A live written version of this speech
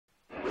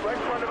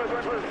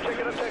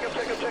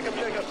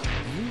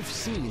You've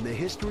seen the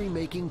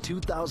history-making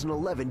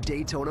 2011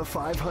 Daytona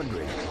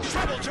 500.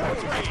 Trouble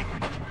 203.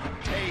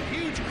 A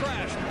huge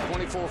crash.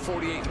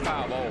 24-48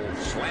 5-0,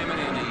 slamming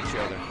into each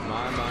other.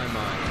 My.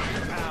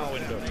 Pow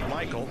into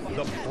Michael.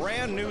 The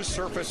brand new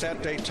surface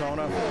at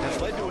Daytona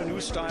has led to a new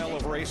style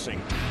of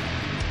racing.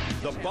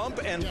 The bump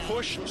and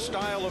push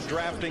style of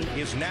drafting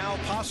is now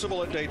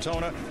possible at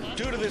Daytona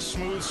due to this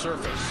smooth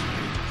surface.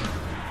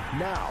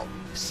 Now,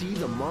 see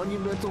the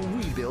monumental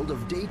rebuild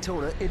of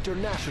Daytona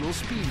International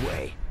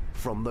Speedway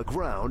from the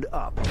ground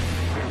up. This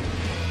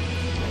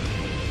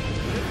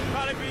will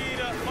probably be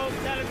the most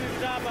challenging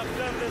job I've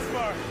done this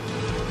far.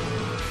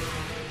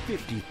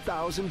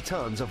 50,000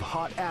 tons of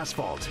hot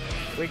asphalt.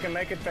 We can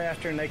make it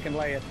faster and they can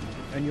lay it,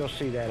 and you'll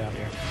see that out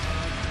there.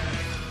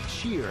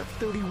 Sheer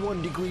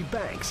 31-degree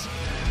banks.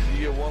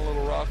 You get one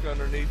little rock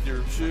underneath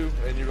your shoe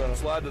and you're going to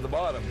slide to the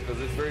bottom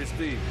because it's very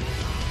steep.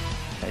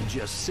 And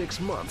just 6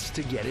 months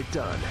to get it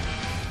done.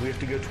 We have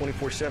to go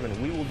 24/7.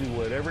 We will do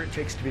whatever it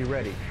takes to be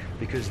ready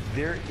because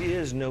there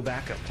is no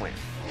backup plan.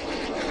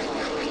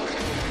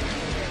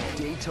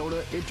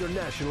 Daytona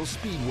International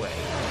Speedway,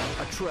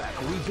 a track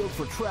rebuilt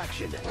for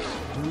traction,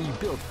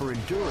 rebuilt for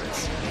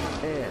endurance,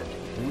 and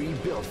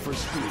rebuilt for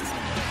speed.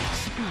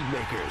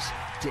 Speedmakers,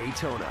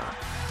 Daytona.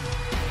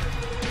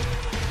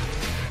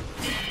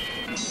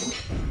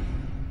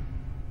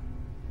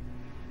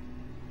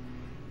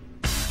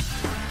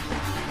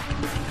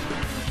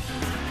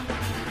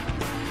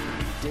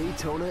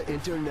 Daytona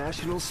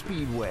International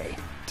Speedway.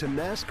 To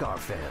NASCAR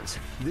fans,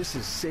 this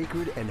is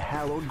sacred and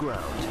hallowed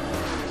ground.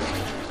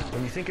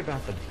 When you think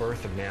about the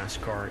birth of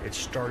NASCAR, it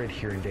started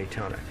here in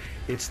Daytona.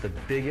 It's the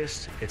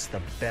biggest, it's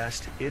the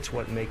best, it's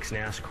what makes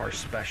NASCAR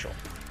special.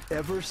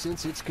 Ever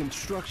since its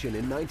construction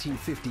in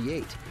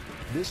 1958,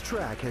 this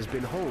track has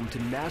been home to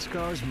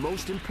NASCAR's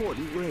most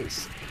important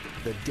race,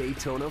 the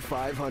Daytona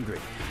 500.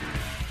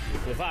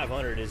 The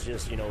 500 is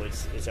just,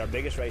 it's our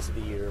biggest race of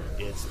the year.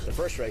 It's the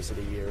first race of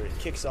the year. It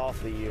kicks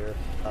off the year.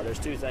 There's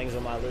two things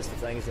on my list of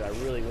things that I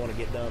really want to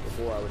get done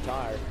before I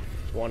retire.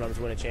 One of them is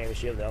win a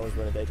championship, the other is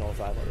win a Daytona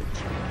 500.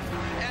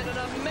 And an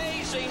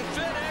amazing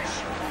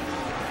finish.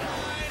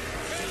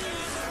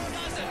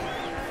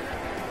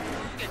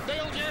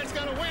 Dale Jarrett's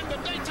going to win the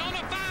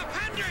Daytona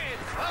 500.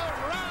 All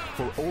right.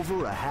 For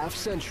over a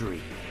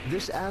half-century,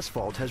 this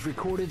asphalt has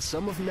recorded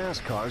some of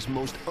NASCAR's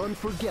most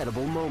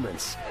unforgettable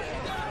moments.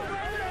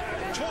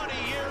 20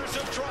 years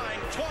of trying,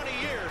 20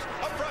 years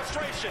of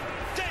frustration.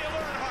 Dale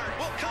Earnhardt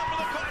will come to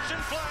the caution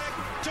flag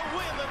to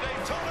win the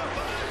Daytona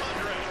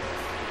 500.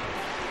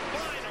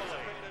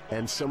 Finally.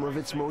 And some of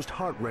its most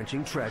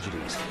heart-wrenching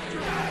tragedies.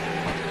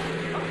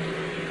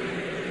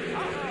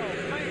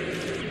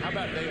 How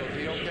about Dale? Is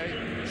he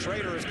okay?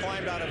 Schrader has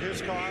climbed out of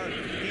his car.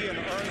 He and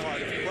Earnhardt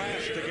have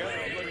crashed together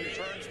in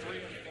turns 3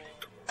 and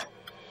 4.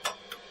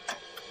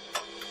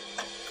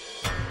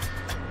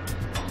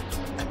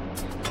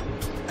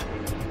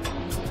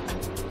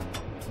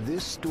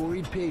 This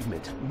storied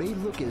pavement may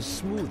look as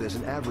smooth as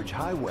an average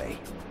highway,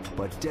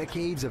 but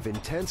decades of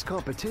intense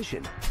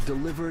competition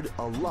delivered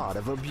a lot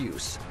of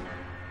abuse.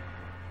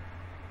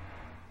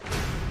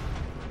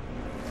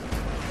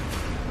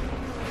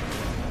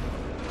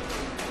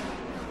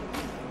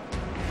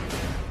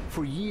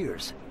 For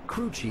years,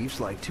 crew chiefs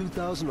like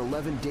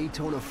 2011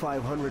 Daytona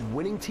 500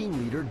 winning team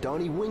leader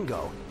Donnie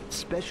Wingo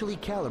specially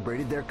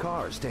calibrated their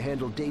cars to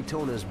handle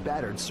Daytona's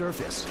battered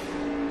surface.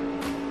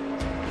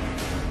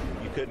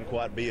 Couldn't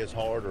quite be as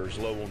hard or as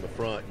low on the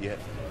front yet.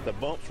 The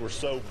bumps were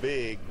so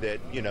big that,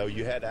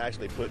 you had to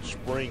actually put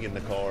spring in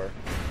the car.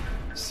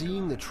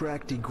 Seeing the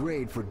track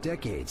degrade for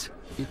decades,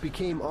 it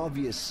became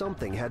obvious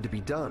something had to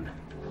be done.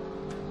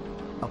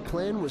 A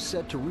plan was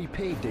set to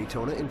repave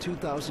Daytona in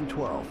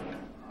 2012,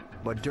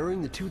 but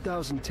during the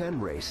 2010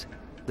 race,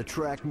 the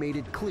track made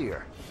it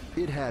clear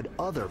it had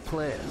other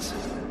plans.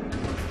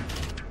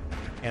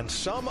 And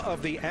some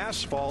of the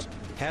asphalt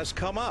has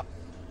come up.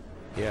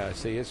 Yeah,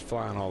 see, it's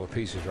flying all the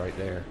pieces right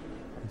there.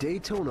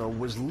 Daytona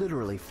was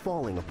literally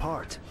falling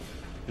apart.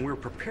 We were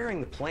preparing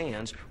the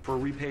plans for a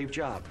repaved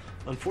job.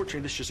 Unfortunately,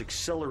 this just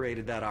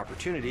accelerated that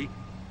opportunity.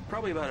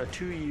 Probably about a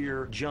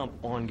 2-year jump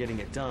on getting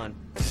it done.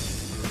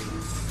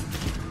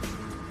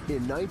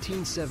 In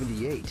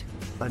 1978,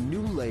 a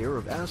new layer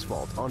of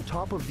asphalt on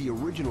top of the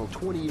original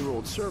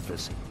 20-year-old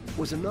surface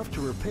was enough to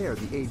repair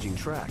the aging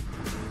track.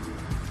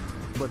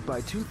 But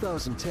by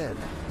 2010,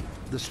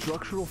 the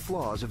structural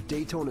flaws of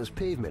Daytona's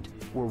pavement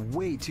were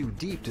way too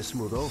deep to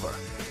smooth over.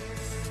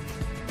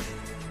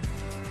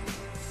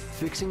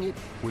 Fixing it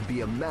would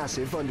be a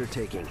massive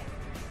undertaking,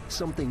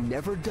 something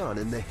never done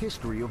in the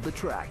history of the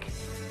track.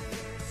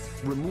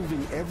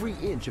 Removing every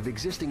inch of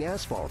existing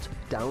asphalt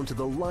down to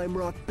the lime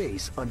rock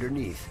base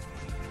underneath,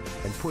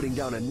 and putting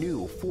down a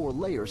new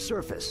 4-layer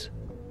surface.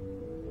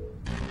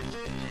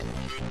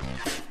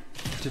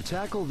 To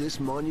tackle this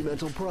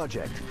monumental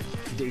project,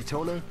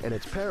 Daytona and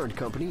its parent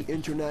company,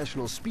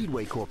 International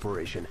Speedway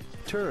Corporation,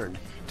 turned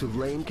to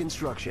Lane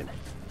Construction,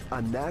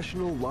 a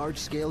national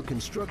large-scale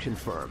construction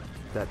firm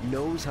that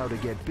knows how to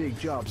get big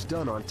jobs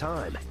done on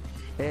time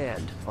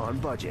and on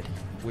budget.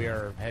 We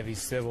are heavy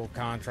civil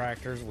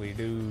contractors. We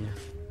do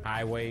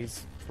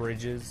highways,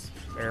 bridges,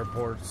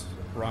 airports,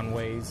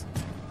 runways.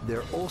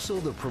 They're also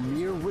the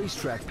premier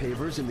racetrack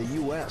pavers in the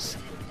U.S.,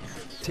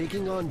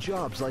 taking on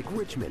jobs like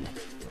Richmond,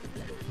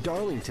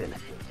 Darlington,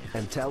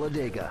 and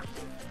Talladega.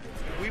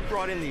 We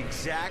brought in the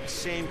exact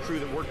same crew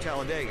that worked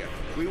Talladega.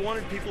 We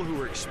wanted people who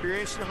were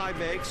experienced in high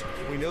banks.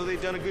 We know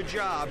they've done a good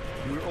job.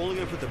 We were only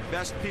going to put the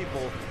best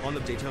people on the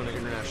Daytona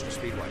International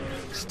Speedway.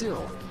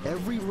 Still,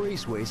 every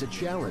raceway is a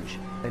challenge,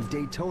 and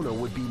Daytona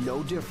would be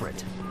no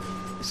different.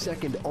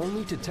 Second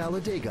only to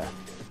Talladega,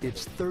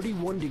 its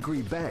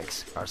 31-degree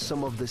banks are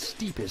some of the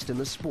steepest in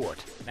the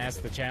sport. That's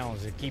the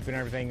challenge, of keeping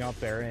everything up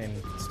there and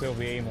still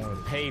be able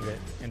to pave it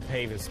and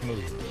pave it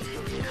smooth.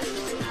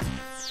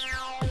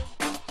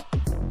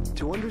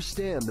 To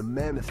understand the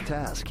mammoth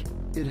task,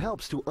 it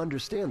helps to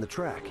understand the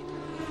track.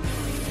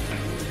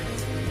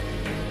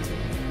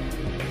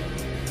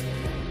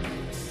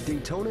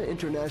 Daytona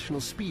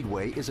International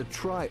Speedway is a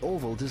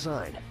tri-oval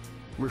design,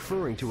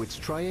 referring to its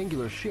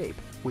triangular shape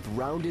with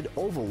rounded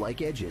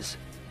oval-like edges.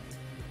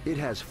 It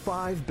has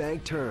 5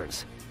 bank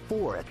turns,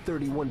 4 at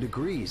 31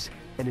 degrees,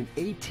 and an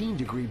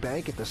 18-degree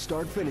bank at the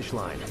start-finish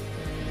line.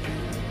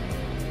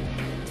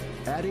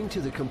 Adding to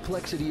the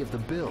complexity of the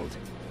build,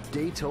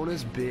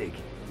 Daytona's big.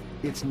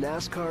 It's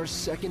NASCAR's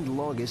second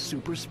longest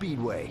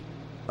superspeedway,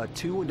 a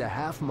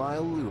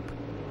 2.5-mile loop.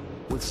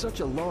 With such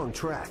a long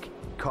track,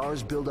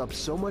 cars build up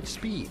so much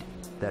speed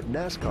that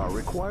NASCAR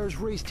requires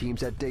race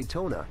teams at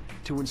Daytona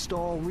to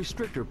install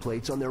restrictor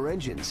plates on their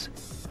engines.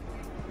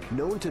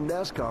 Known to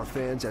NASCAR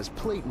fans as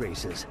plate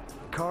races,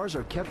 cars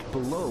are kept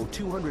below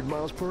 200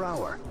 miles per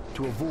hour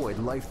to avoid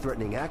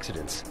life-threatening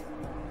accidents.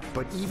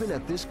 But even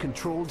at this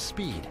controlled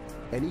speed,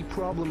 any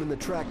problem in the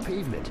track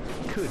pavement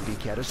could be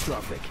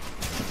catastrophic.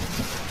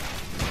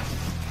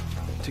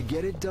 To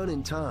get it done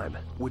in time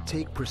would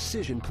take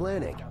precision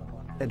planning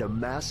and a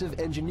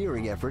massive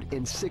engineering effort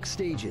in 6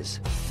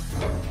 stages.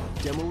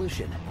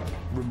 Demolition,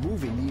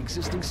 removing the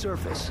existing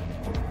surface.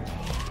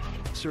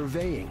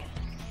 Surveying,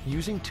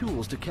 using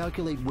tools to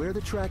calculate where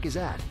the track is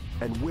at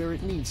and where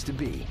it needs to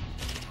be.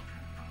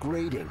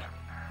 Grading,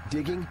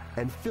 digging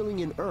and filling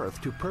in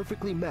earth to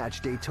perfectly match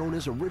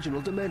Daytona's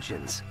original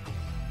dimensions.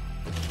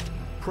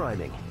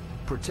 Priming,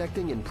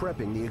 protecting and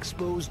prepping the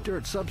exposed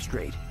dirt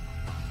substrate.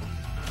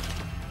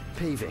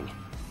 Paving,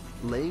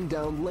 laying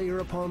down layer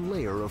upon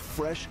layer of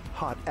fresh,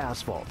 hot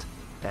asphalt.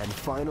 And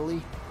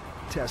finally,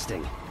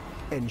 testing,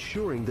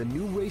 ensuring the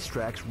new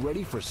racetrack's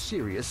ready for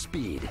serious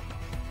speed.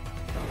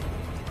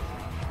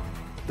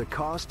 The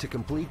cost to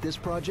complete this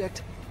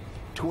project?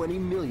 $20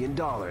 million.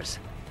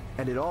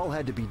 And it all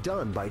had to be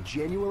done by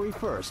January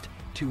 1st,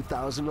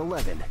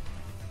 2011.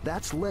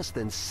 That's less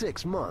than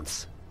 6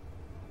 months.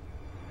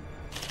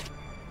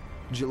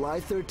 July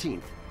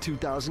 13th,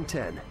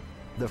 2010.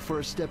 The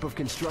first step of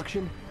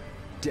construction?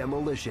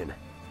 Demolition,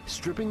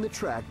 stripping the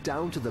track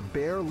down to the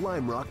bare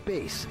lime rock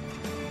base.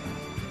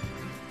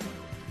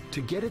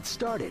 To get it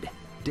started,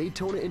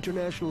 Daytona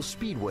International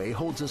Speedway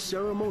holds a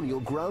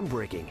ceremonial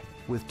groundbreaking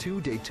with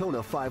 2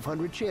 Daytona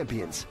 500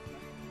 champions,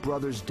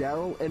 brothers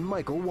Darrell and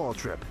Michael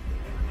Waltrip.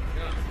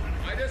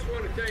 I just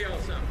want to tell y'all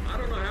something. I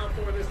don't know how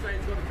far this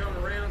thing's going to come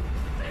around.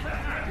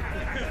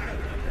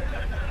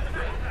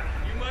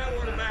 You might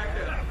want to back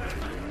up.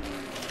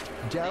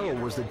 Darrell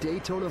was the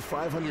Daytona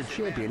 500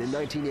 champion in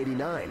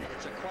 1989.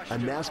 A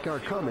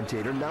NASCAR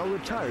commentator now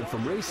retired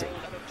from racing.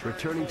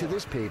 Returning to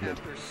this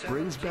pavement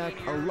brings back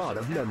a lot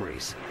of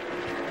memories.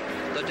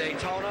 The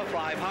Daytona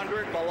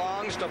 500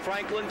 belongs to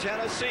Franklin,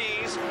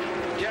 Tennessee's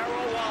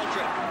Darrell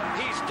Waltrip.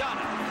 He's done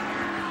it.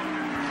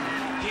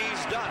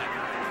 He's done it.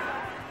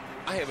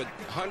 I have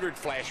 100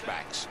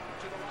 flashbacks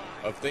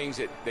of things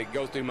that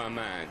go through my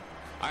mind.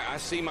 I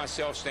see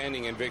myself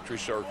standing in Victory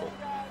Circle,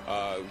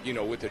 you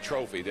know, with the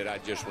trophy that I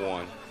just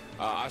won.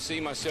 I see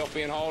myself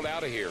being hauled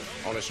out of here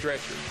on a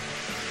stretcher.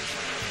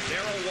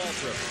 Darrell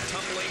Waltrip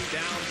tumbling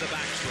down the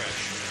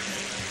backstretch.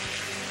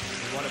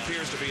 What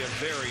appears to be a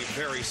very,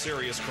 very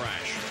serious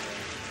crash.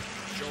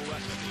 Joe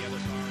Russell, the other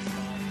car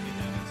involved in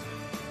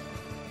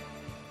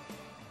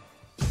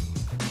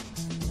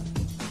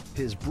that.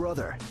 His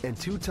brother and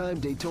 2-time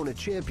Daytona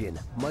champion,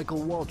 Michael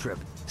Waltrip,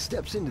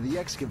 steps into the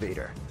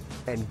excavator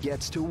and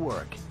gets to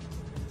work,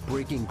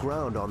 breaking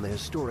ground on the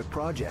historic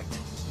project.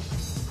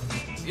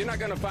 You're not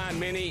going to find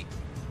many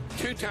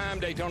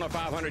 2-time Daytona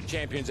 500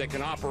 champions that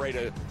can operate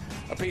a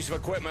piece of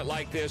equipment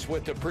like this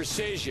with the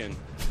precision.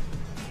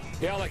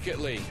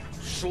 Delicately,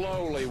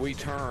 slowly we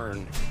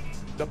turn.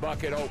 The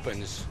bucket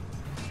opens,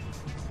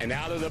 and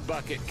out of the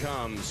bucket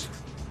comes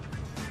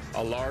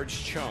a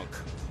large chunk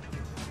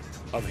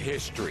of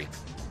history.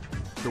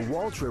 The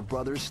Waltrip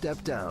brothers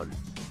step down,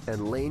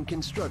 and Lane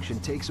Construction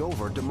takes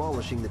over,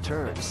 demolishing the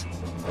turns.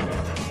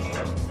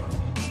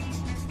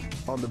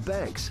 On the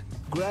banks,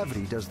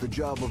 gravity does the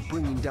job of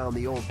bringing down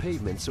the old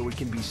pavement so it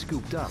can be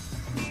scooped up.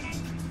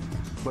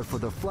 But for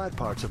the flat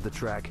parts of the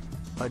track,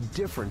 a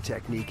different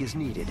technique is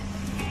needed.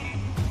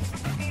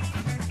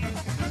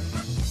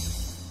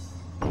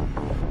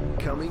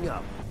 Coming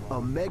up,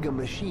 a mega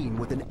machine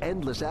with an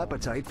endless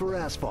appetite for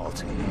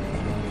asphalt.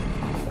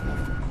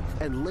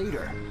 And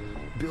later,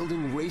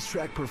 building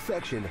racetrack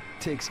perfection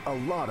takes a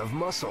lot of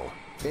muscle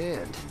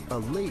and a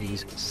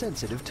lady's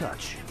sensitive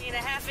touch. You need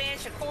a ½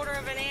 inch, 1/4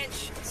 of an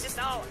inch. It's just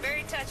all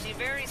very touchy,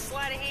 very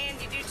sleight of hand.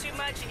 You do too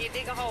much and you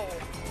dig a hole.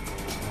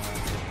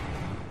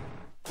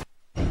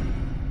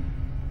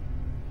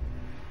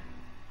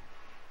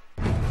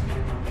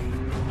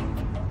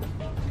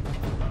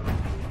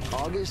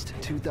 August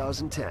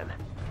 2010.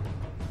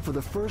 For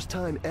the first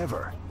time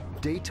ever,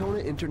 Daytona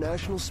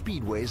International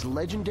Speedway's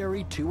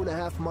legendary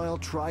 2.5-mile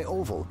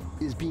tri-oval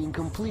is being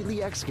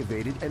completely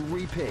excavated and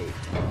repaved.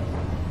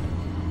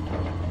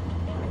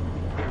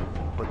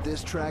 But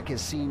this track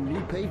has seen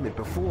new pavement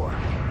before,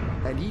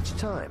 and each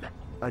time,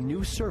 a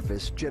new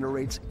surface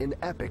generates an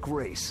epic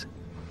race.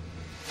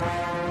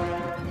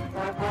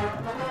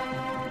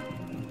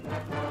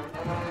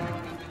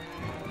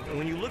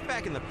 When you look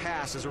back in the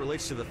past as it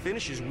relates to the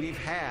finishes we've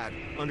had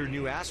under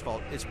new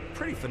asphalt, it's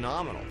pretty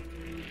phenomenal.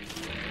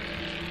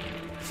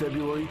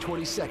 February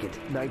 22nd,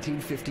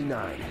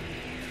 1959.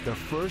 The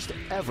first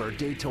ever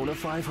Daytona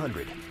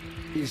 500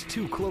 is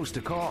too close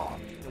to call.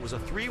 It was a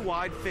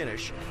 3-wide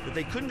finish that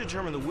they couldn't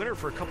determine the winner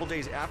for a couple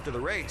days after the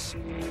race.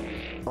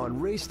 On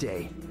race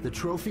day, the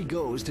trophy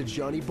goes to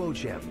Johnny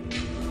Beauchamp.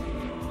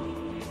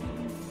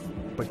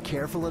 But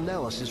careful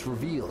analysis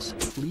reveals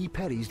Lee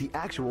Petty's the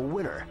actual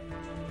winner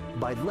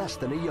by less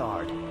than a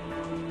yard.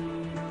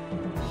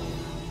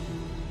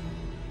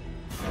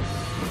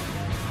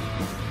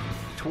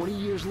 "20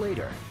 years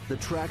later, the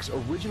track's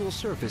original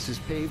surface is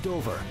paved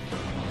over.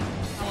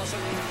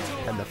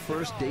 And the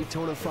first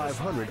Daytona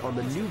 500 on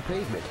the new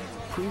pavement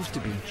proves to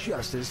be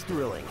just as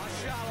thrilling.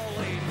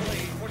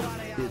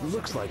 It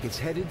looks like it's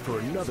headed for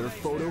another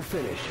photo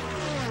finish.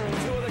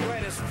 Two of the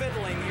greatest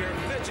fiddling here,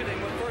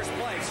 fidgeting with first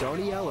place.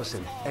 Donnie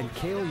Allison and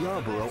Cale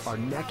Yarborough are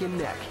neck and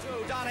neck.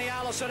 Donnie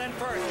Allison in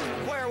first.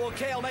 Where will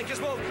Cale make his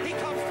move? He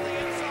comes to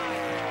the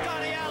inside.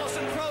 Donnie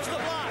Allison throws the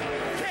block.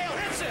 Cale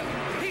hits him.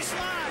 He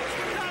slides.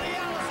 Donnie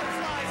Allison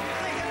slides.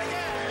 They hit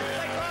again.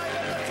 They climb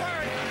up the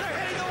turn. They're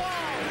hitting the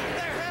wall.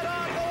 They're head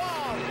on the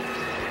wall.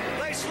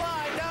 They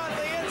slide down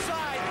to the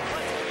inside.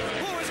 But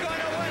who is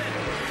going to win it?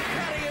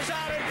 Petty is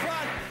out in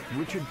front.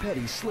 Richard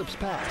Petty slips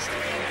past.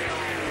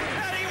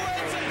 Petty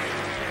wins it.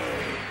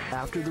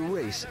 After the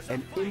race,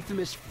 an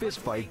infamous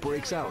fistfight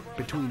breaks out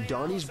between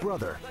Donnie's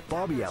brother,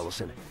 Bobby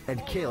Allison,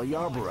 and Cale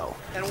Yarborough.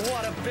 And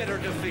what a bitter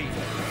defeat.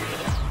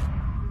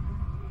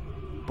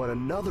 But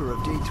another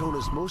of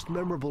Daytona's most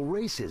memorable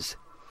races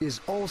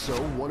is also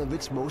one of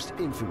its most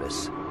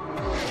infamous.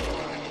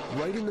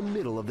 Right in the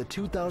middle of the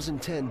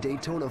 2010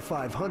 Daytona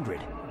 500,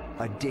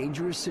 a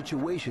dangerous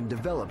situation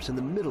develops in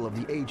the middle of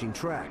the aging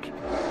track.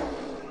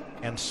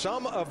 And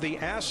some of the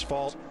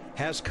asphalt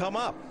has come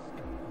up.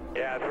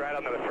 Yeah, it's right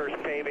on the first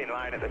paving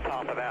line at the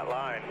top of that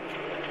line.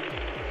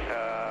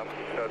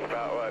 So it's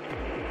about, what,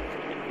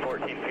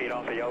 14 feet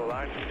off the yellow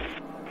line?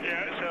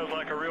 Yeah, it sounds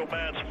like a real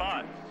bad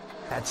spot.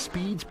 At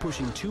speeds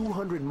pushing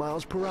 200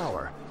 miles per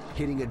hour,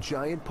 hitting a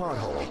giant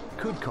pothole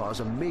could cause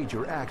a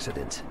major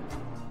accident.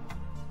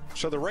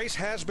 So the race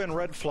has been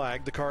red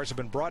flagged. The cars have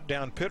been brought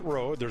down pit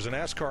road. There's an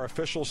NASCAR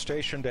official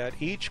stationed at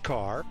each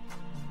car.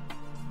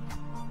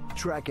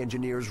 Track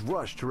engineers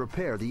rush to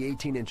repair the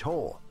 18-inch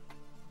hole.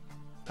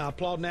 I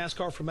applaud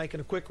NASCAR for making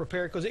a quick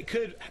repair because it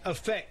could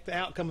affect the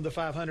outcome of the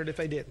 500 if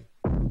they didn't.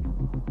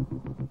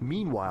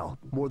 Meanwhile,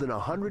 more than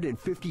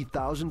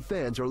 150,000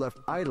 fans are left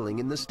idling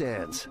in the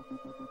stands.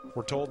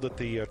 We're told that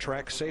the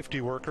track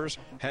safety workers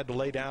had to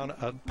lay down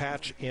a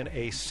patch in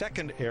a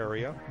second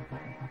area.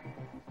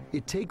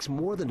 It takes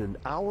more than an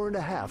hour and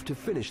a half to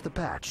finish the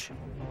patch.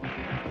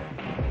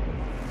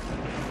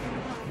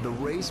 The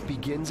race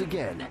begins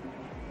again,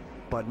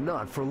 but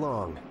not for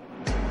long.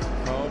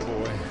 Oh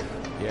boy.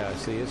 Yeah,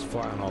 see, it's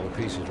flying all the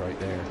pieces right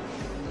there.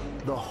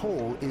 The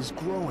hole is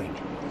growing.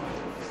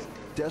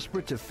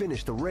 Desperate to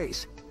finish the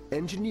race,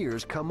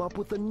 engineers come up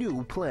with a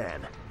new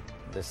plan.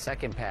 The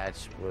second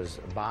patch was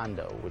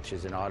Bondo, which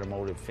is an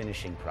automotive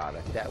finishing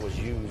product that was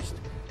used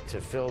to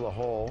fill the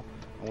hole,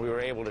 and we were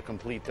able to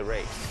complete the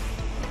race.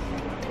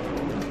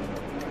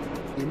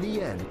 In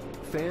the end,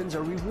 fans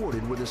are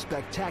rewarded with a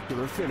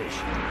spectacular finish.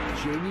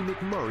 Jamie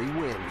McMurray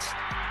wins.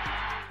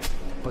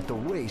 But the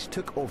race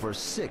took over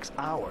 6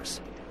 hours,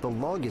 the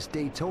longest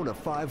Daytona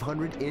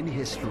 500 in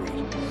history.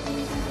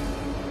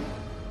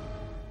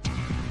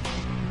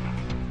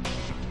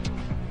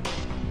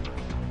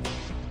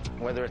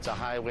 Whether it's a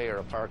highway or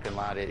a parking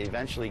lot, it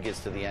eventually gets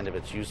to the end of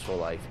its useful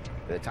life.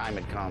 The time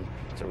had come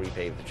to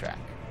repave the track.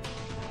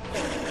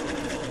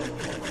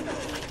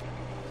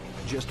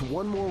 Just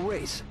one more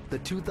race, the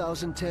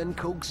 2010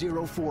 Coke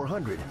Zero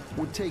 400,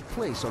 would take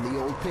place on the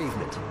old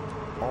pavement.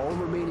 All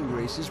remaining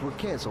races were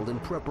canceled in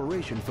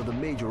preparation for the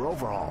major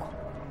overhaul.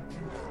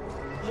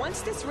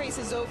 Once this race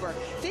is over,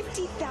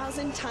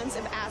 50,000 tons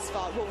of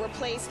asphalt will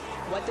replace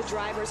what the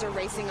drivers are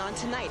racing on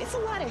tonight. It's a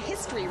lot of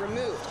history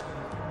removed.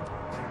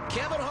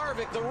 Kevin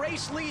Harvick, the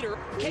race leader.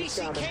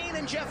 Casey Kane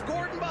and Jeff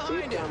Gordon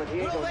behind him.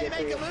 Will they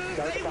make a move?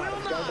 They will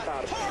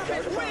not.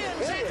 Harvick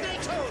wins at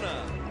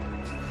Daytona.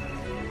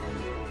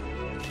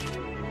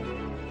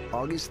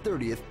 August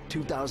 30th,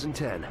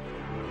 2010.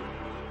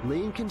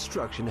 Lane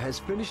Construction has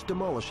finished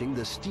demolishing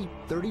the steep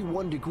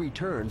 31-degree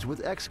turns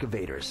with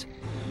excavators.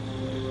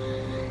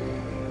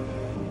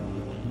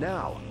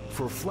 Now,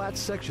 for flat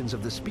sections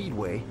of the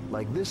speedway,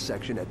 like this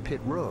section at Pit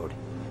Road,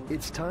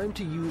 it's time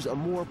to use a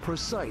more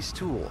precise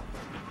tool,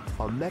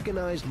 a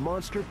mechanized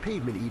monster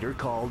pavement eater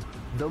called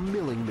the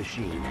milling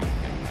machine.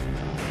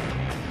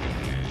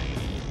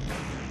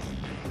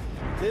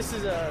 This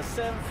is a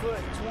 7-foot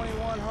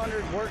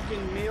 2100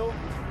 working mill.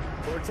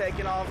 We're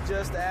taking off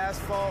just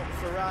asphalt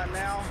for right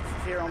now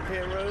here on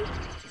Pit Road.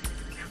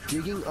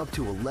 Digging up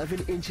to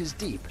 11 inches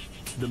deep,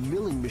 the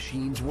milling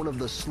machine's one of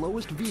the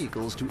slowest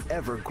vehicles to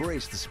ever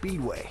grace the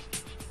speedway.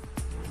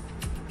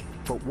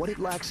 But what it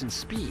lacks in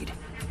speed,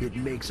 it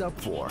makes up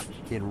for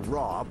in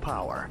raw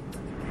power.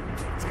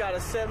 It's got a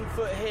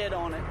 7-foot head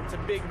on it. It's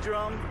a big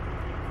drum,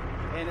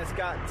 and it's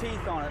got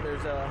teeth on it.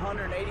 There's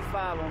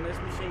 185 on this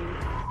machine.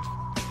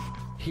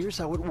 Here's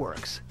how it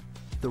works.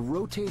 The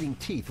rotating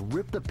teeth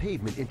rip the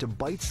pavement into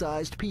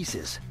bite-sized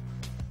pieces.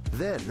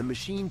 Then the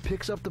machine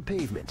picks up the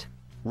pavement,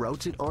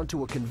 routes it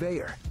onto a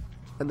conveyor,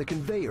 and the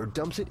conveyor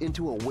dumps it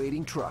into a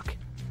waiting truck.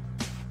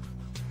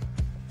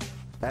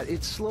 At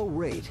its slow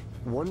rate,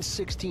 one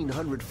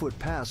 1,600-foot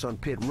pass on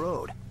Pit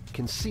Road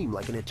can seem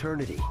like an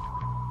eternity.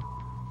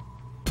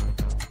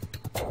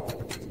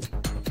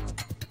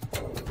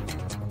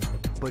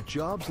 But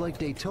jobs like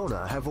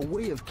Daytona have a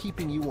way of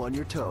keeping you on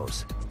your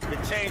toes. It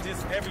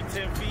changes every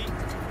 10 feet,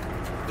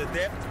 the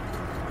depth.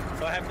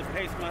 So I have to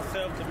pace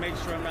myself to make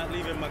sure I'm not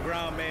leaving my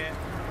ground man.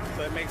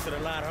 So it makes it a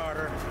lot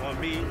harder on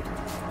me.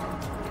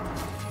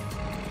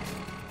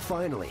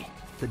 Finally,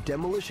 the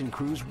demolition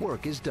crew's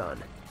work is done.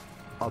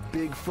 A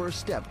big first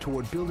step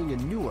toward building a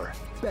newer,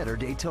 better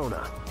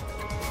Daytona.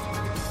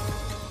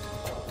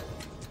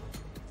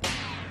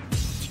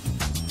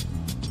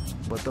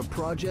 But the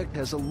project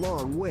has a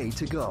long way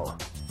to go,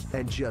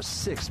 and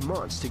just 6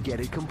 months to get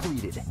it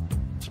completed.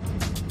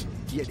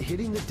 Yet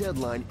hitting the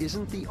deadline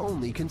isn't the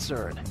only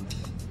concern.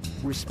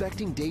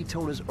 Respecting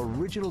Daytona's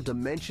original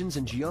dimensions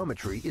and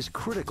geometry is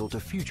critical to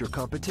future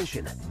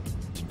competition.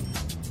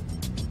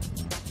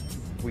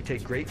 We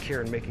take great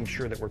care in making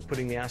sure that we're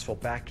putting the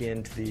asphalt back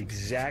into the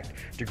exact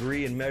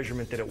degree and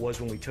measurement that it was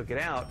when we took it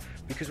out,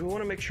 because we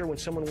want to make sure when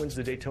someone wins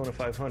the Daytona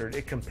 500,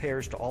 it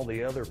compares to all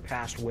the other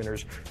past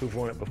winners who've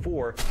won it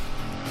before.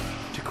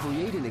 To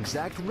create an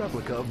exact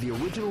replica of the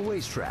original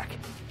racetrack,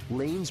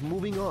 Lane's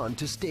moving on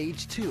to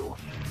stage 2.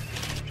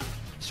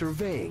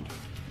 Surveying,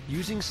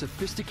 using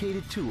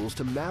sophisticated tools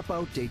to map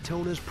out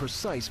Daytona's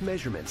precise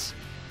measurements.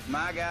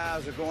 My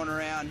guys are going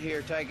around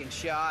here taking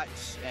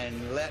shots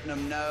and letting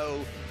them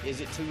know,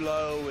 is it too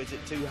low, is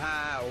it too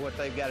high, or what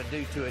they've got to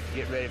do to it to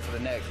get ready for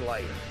the next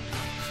layer.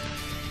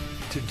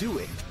 To do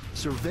it,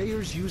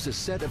 surveyors use a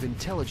set of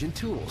intelligent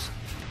tools: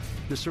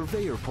 the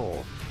surveyor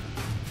pole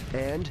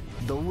and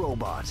the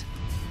robot.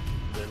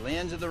 The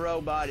lens of the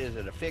robot is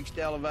at a fixed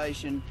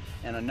elevation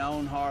and a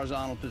known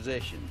horizontal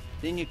position.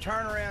 Then you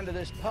turn around to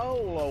this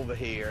pole over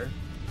here,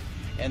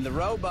 and the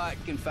robot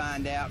can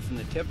find out from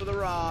the tip of the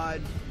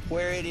rod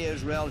where it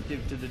is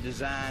relative to the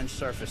design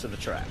surface of the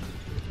track.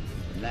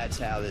 And that's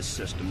how this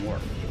system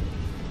works.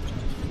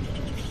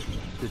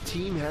 The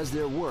team has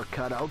their work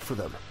cut out for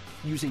them.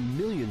 Using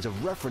millions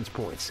of reference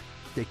points,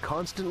 they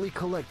constantly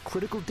collect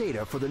critical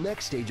data for the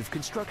next stage of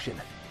construction: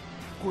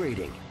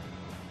 grading,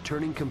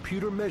 turning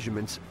computer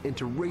measurements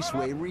into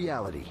raceway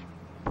reality.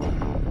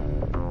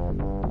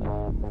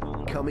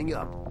 Coming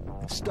up,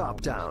 Stop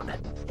Down.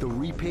 The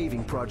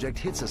repaving project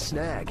hits a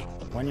snag.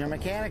 When your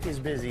mechanic is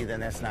busy, then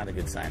that's not a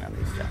good sign on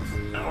these jobs.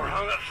 We're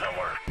hung up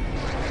somewhere.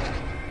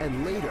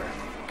 And later,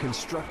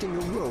 constructing a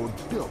road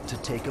built to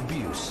take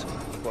abuse.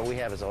 What we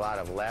have is a lot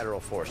of lateral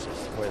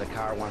forces where the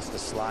car wants to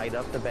slide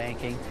up the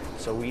banking,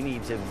 so we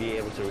need to be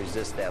able to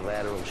resist that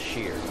lateral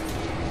shear.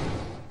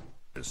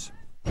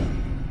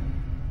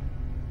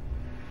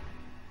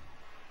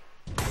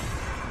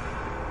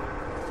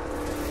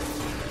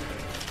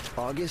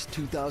 August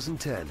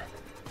 2010.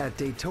 At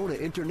Daytona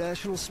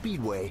International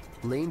Speedway,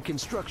 Lane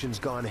Construction's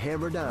gone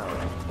hammer down,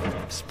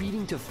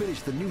 speeding to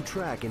finish the new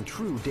track in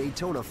true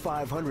Daytona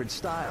 500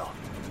 style,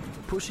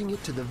 pushing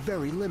it to the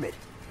very limit,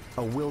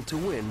 a will to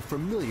win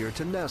familiar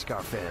to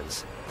NASCAR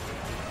fans.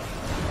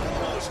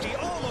 He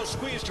almost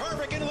squeezed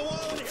Harvick into the wall.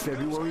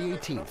 February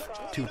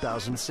 18th,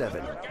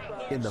 2007.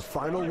 In the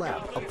final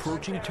lap,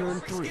 approaching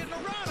turn 3,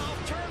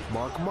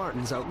 Mark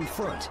Martin's out in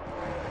front.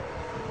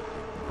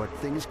 But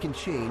things can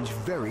change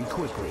very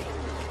quickly.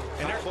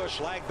 And Busch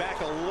lagged back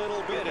a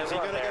little bit. Is he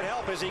going to get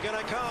help? Is he going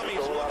to come? He's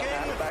looking.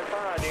 Back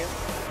behind you.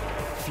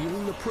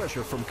 Feeling the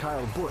pressure from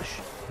Kyle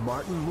Busch,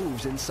 Martin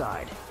moves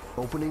inside,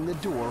 opening the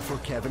door for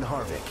Kevin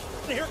Harvick.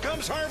 Here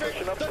comes Harvick,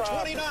 the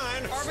 29.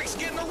 Harvick's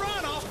getting a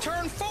run off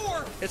turn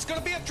 4. It's going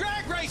to be a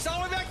drag race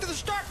all the way back to the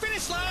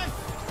start-finish line.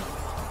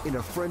 In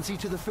a frenzy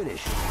to the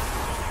finish,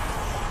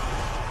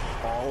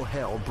 all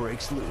hell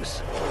breaks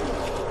loose.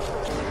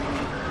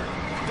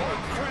 Big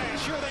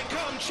crash, here they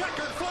come,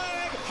 checkered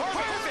flag,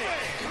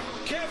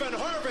 Harvick! Kevin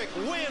Harvick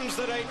wins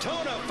the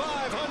Daytona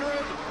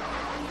 500.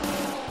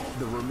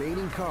 The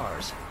remaining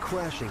cars,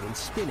 crashing and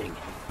spinning,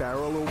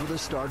 barrel over the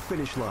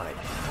start-finish line,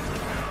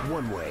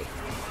 one way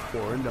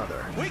or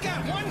another. We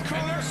got one car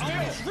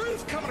on his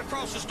roof coming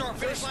across the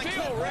start-finish line.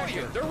 They're still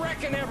wrecking. They're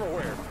wrecking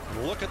everywhere.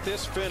 Look at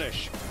this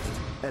finish.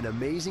 An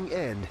amazing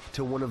end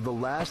to one of the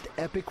last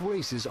epic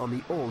races on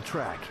the old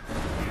track.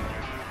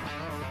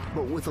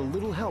 But with a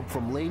little help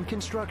from Lane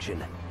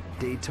Construction,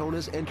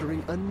 Daytona's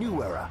entering a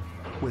new era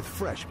with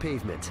fresh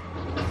pavement.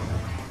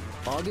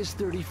 August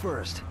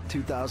 31st,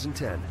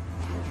 2010.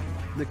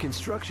 The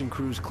construction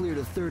crews cleared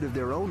a third of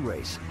their own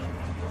race,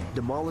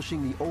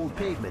 demolishing the old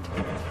pavement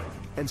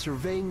and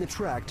surveying the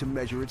track to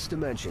measure its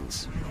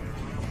dimensions.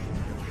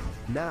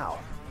 Now,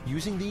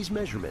 using these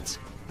measurements,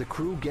 the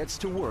crew gets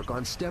to work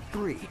on step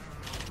 3,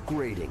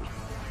 grading,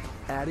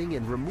 adding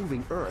and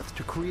removing earth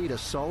to create a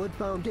solid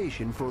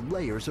foundation for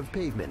layers of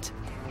pavement.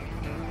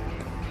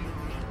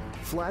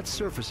 Flat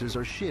surfaces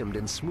are shimmed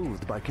and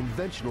smoothed by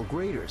conventional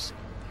graders,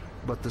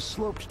 but the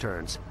sloped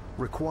turns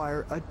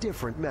require a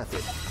different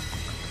method.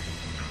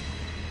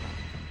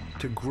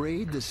 To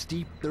grade the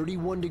steep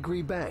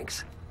 31-degree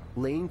banks,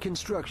 Lane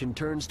Construction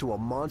turns to a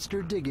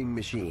monster digging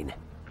machine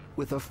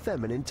with a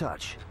feminine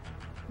touch,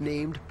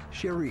 named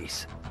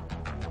Charisse.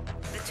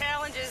 The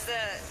challenge is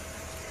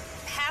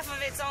half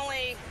of it's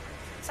only,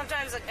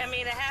 sometimes, I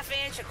mean, a half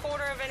inch, a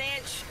quarter of an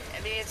inch.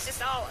 I mean, it's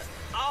just all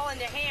in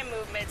the hand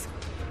movements.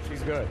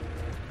 She's good.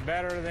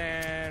 Better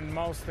than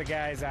most of the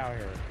guys out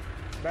here.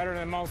 Better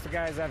than most of the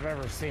guys I've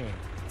ever seen.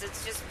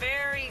 It's just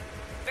very,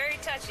 very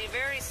touchy,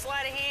 very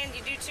sleight of hand.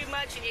 You do too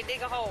much and you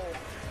dig a hole.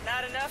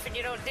 Not enough and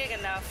you don't dig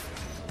enough.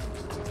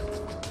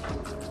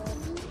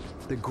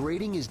 The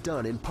grading is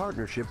done in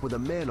partnership with a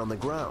man on the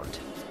ground.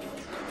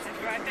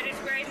 After I finish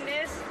grading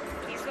this,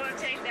 he's going to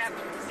take that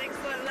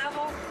 6-foot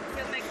level.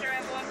 He'll make sure I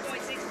have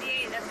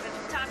 1.68. That's the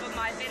top of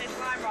my finished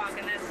lime rock,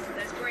 and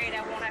that's great.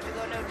 I won't have to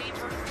go no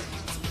deeper.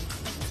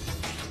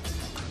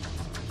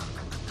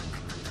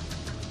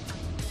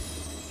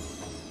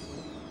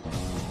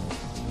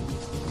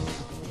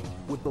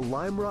 With the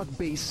lime rock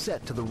base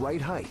set to the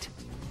right height,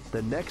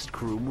 the next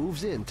crew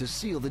moves in to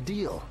seal the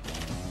deal,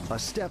 a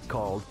step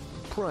called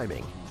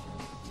priming.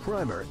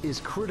 Primer is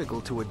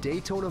critical to a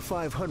Daytona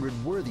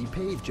 500 worthy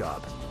pave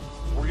job.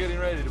 We're getting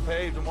ready to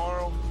pave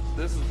tomorrow.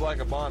 This is like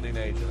a bonding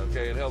agent,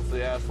 okay? It helps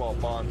the asphalt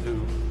bond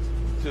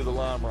to the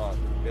lime rock.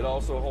 It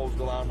also holds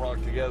the lime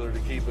rock together to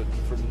keep it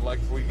from, like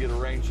if we get a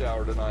rain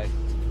shower tonight,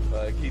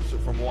 it keeps it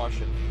from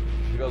washing.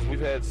 Because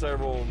we've had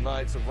several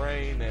nights of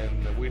rain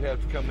and we'd have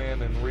to come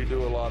in and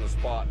redo a lot of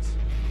spots.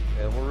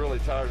 And we're really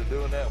tired of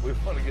doing that. We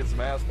want to get some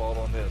asphalt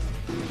on this.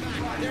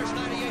 There's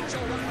 98 Joe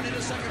Ruttman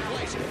into second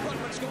place.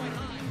 Ruttman's going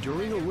high.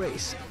 During a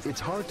race, it's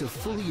hard to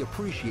fully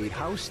appreciate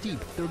how steep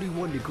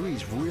 31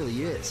 degrees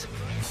really is.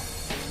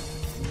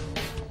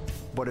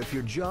 But if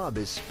your job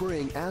is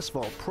spraying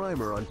asphalt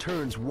primer on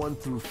turns 1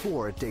 through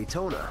 4 at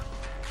Daytona,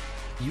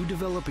 you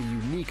develop a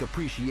unique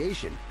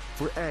appreciation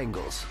for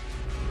angles.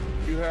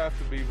 You have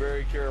to be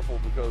very careful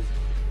because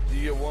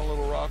you get one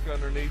little rock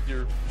underneath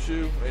your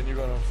shoe and you're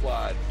going to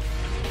slide.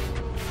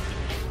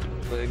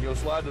 And you'll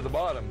slide to the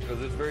bottom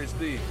because it's very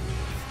steep.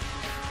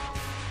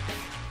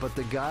 But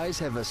the guys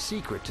have a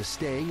secret to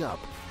staying up.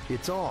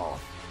 It's all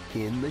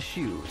in the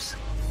shoes.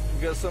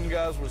 You got some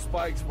guys with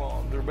spikes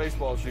on their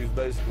baseball shoes,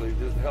 basically,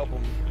 just to help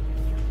them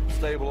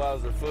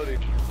stabilize their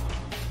footing.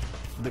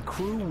 The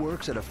crew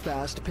works at a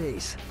fast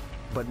pace,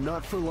 but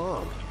not for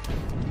long.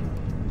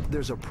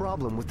 There's a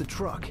problem with the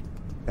truck,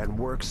 and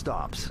work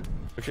stops.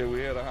 Okay,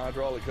 we had a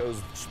hydraulic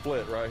hose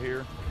split right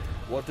here.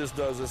 What this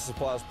does, this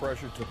supplies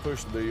pressure to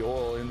push the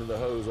oil into the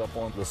hose up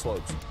on the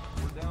slopes.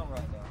 We're down right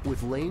now.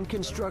 With Lane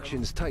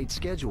Construction's tight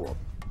schedule,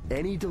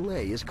 any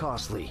delay is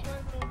costly.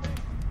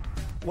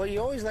 What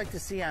you always like to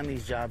see on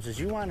these jobs is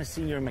you want to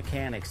see your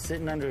mechanic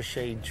sitting under a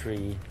shade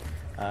tree,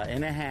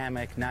 in a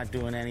hammock, not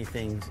doing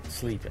anything,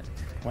 sleeping.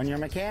 When your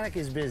mechanic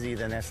is busy,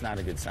 then that's not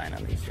a good sign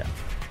on these jobs.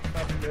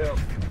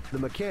 The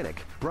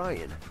mechanic,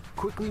 Brian,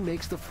 quickly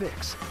makes the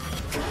fix.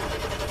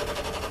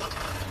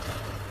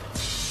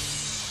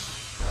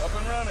 Up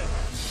and running.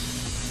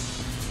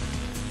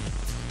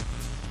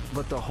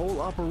 But the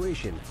whole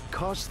operation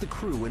costs the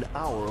crew an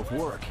hour of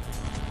work.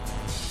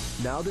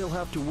 Now they'll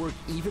have to work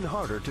even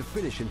harder to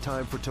finish in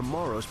time for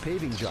tomorrow's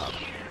paving job.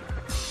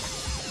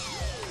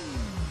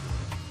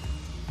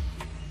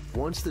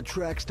 Once the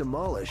track's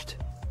demolished,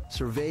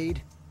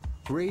 surveyed,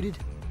 graded,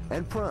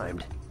 and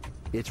primed,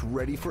 it's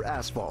ready for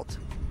asphalt.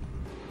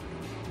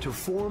 To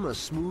form a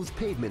smooth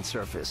pavement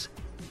surface,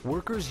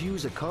 workers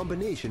use a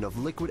combination of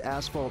liquid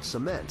asphalt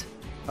cement,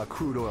 a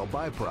crude oil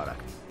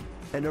byproduct,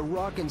 and a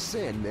rock and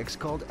sand mix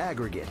called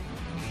aggregate.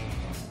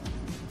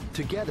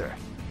 Together,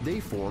 they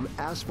form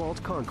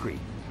asphalt concrete.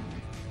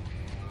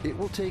 It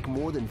will take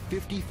more than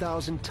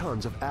 50,000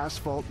 tons of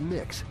asphalt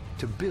mix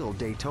to build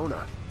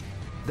Daytona.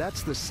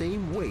 That's the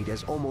same weight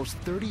as almost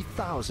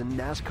 30,000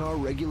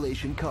 NASCAR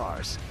regulation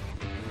cars.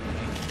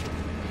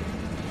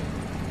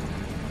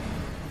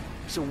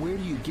 So where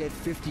do you get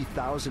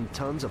 50,000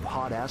 tons of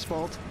hot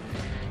asphalt?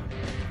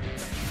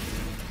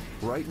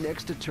 Right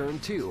next to Turn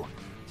 2,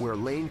 where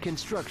Lane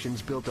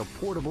Construction's built a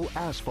portable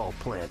asphalt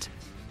plant.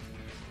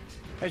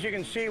 As you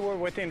can see, we're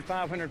within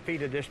 500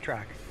 feet of this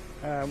track.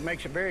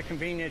 Makes it very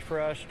convenient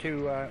for us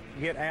to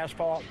get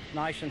asphalt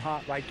nice and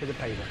hot right to the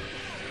pavement.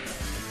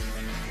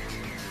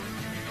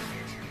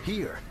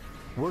 Here,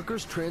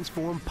 workers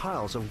transform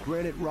piles of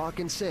granite rock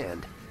and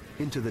sand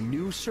into the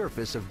new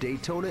surface of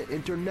Daytona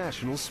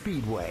International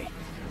Speedway.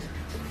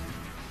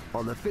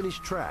 On the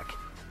finished track,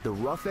 the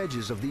rough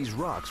edges of these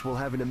rocks will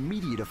have an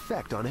immediate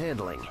effect on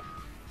handling.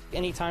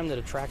 Anytime that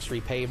a track's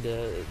repaved,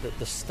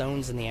 the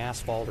stones in the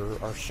asphalt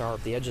are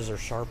sharp, the edges are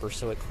sharper,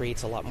 so it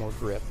creates a lot more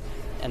grip.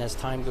 And as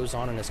time goes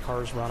on and as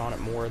cars run on it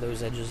more,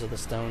 those edges of the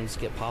stones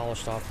get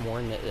polished off more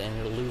and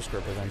it'll lose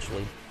grip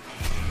eventually.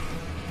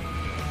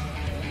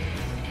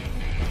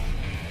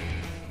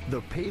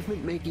 The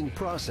pavement-making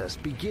process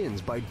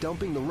begins by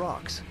dumping the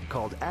rocks,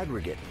 called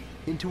aggregate,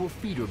 into a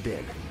feeder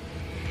bin.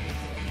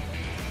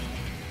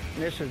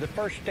 This is the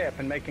first step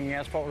in making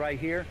asphalt right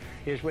here,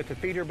 is with the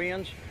feeder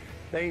bins.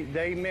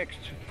 They mixed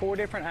 4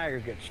 different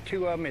aggregates.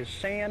 2 of them is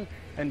sand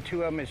and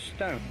 2 of them is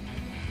stone.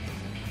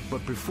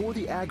 But before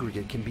the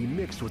aggregate can be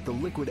mixed with the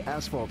liquid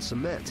asphalt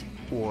cement,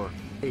 or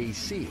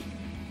AC,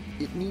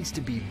 it needs to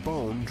be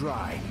bone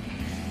dry.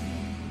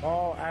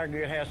 All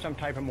aggregate has some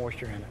type of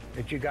moisture in it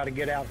that you got to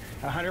get out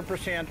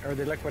 100% or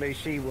the liquid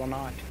AC will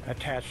not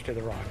attach to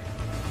the rock.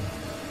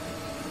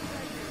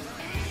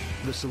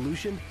 The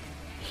solution?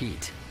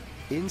 Heat.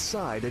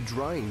 Inside a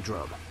drying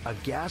drum, a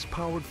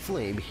gas-powered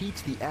flame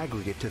heats the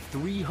aggregate to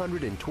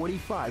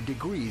 325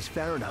 degrees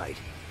Fahrenheit,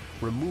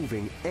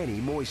 removing any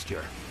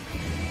moisture.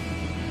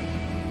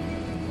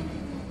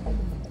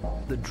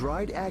 The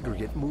dried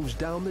aggregate moves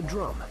down the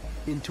drum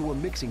into a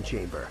mixing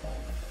chamber.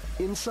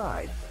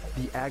 Inside,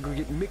 the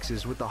aggregate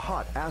mixes with the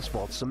hot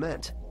asphalt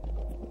cement.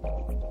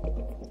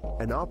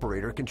 An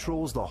operator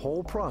controls the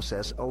whole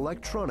process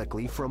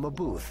electronically from a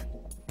booth.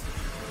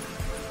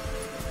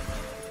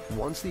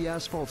 Once the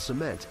asphalt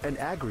cement and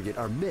aggregate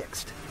are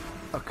mixed,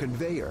 a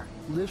conveyor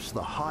lifts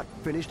the hot,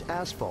 finished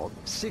asphalt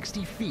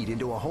 60 feet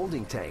into a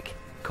holding tank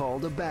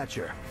called a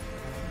batcher.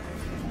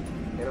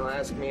 It'll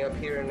ask me up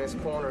here in this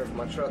corner if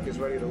my truck is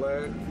ready to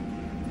load.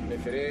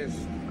 If it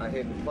is, I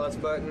hit the plus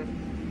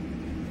button,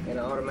 and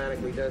it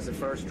automatically does the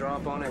first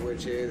drop on it,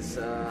 which is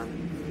about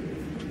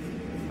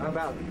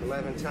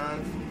 11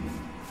 tons.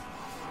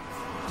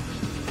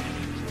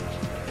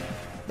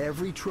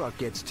 Every truck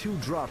gets 2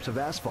 drops of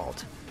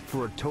asphalt,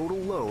 for a total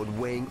load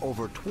weighing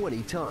over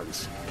 20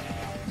 tons.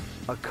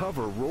 A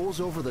cover rolls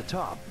over the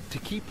top to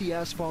keep the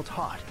asphalt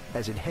hot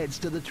as it heads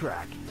to the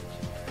track.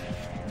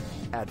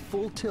 At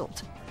full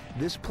tilt,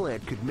 this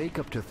plant could make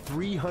up to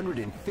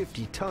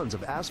 350 tons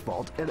of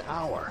asphalt an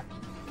hour.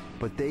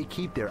 But they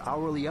keep their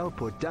hourly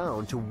output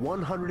down to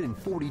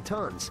 140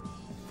 tons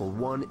for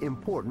one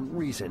important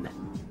reason.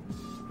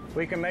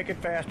 We can make it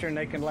faster and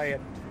they can lay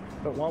it.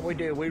 But what we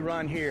do, we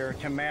run here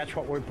to match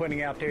what we're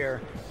putting out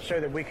there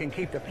so that we can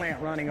keep the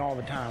plant running all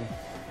the time.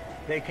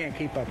 They can't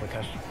keep up with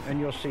us,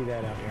 and you'll see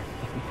that out there.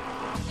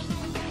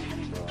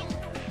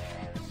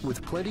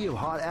 With plenty of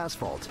hot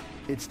asphalt,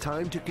 it's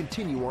time to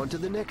continue on to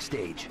the next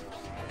stage,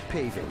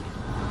 paving.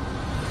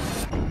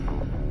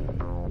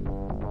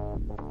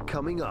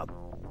 Coming up,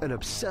 an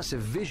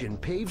obsessive vision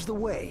paves the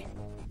way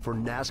for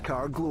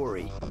NASCAR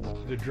glory.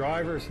 The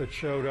drivers that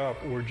showed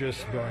up were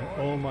just going,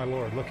 oh my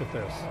Lord, look at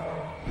this.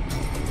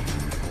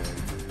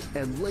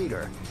 And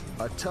later,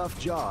 a tough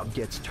job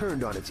gets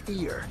turned on its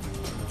ear,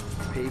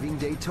 paving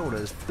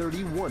Daytona's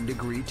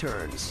 31-degree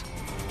turns.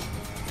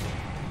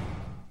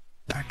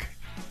 Back.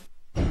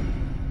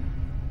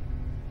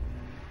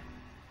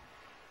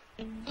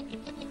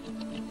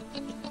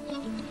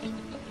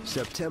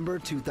 September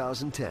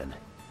 2010.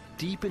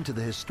 Deep into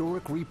the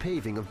historic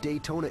repaving of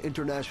Daytona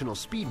International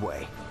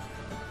Speedway,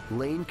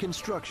 Lane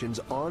Construction's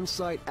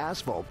on-site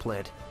asphalt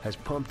plant has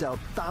pumped out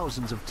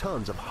thousands of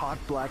tons of hot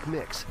black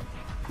mix,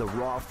 the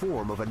raw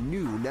form of a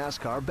new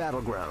NASCAR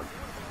battleground.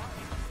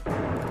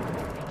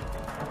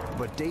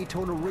 But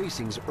Daytona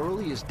racing's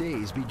earliest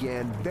days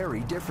began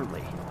very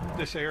differently.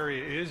 This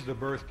area is the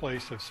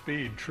birthplace of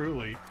speed,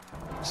 truly.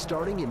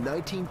 Starting in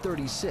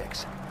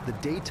 1936, the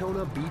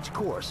Daytona Beach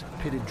Course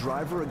pitted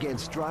driver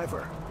against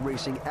driver,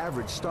 racing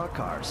average stock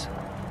cars.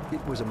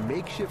 It was a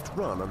makeshift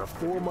run on a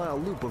 4-mile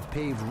loop of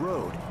paved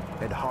road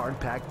and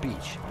hard-packed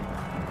beach.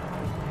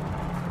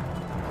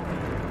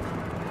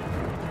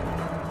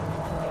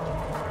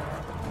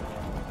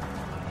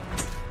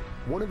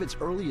 One of its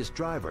earliest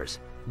drivers,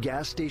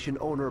 gas station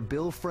owner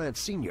Bill France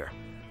Sr.,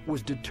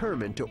 was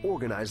determined to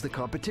organize the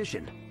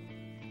competition.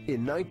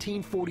 In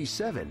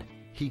 1947,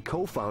 he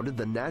co-founded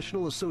the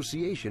National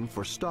Association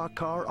for Stock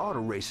Car Auto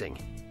Racing,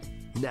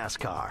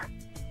 NASCAR.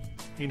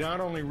 He not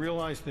only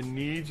realized the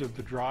needs of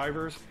the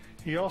drivers,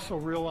 he also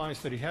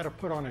realized that he had to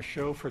put on a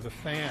show for the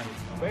fans.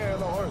 Where are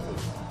the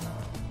horses?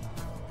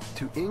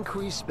 To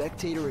increase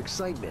spectator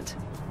excitement,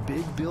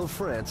 Big Bill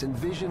France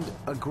envisioned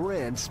a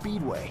grand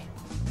speedway.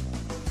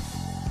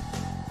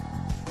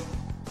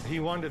 He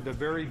wanted the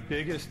very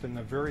biggest and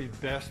the very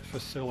best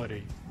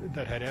facility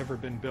that had ever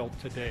been built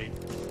to date.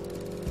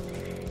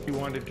 He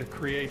wanted to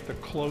create the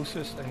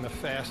closest and the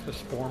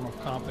fastest form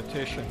of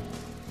competition.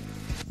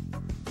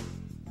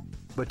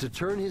 But to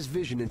turn his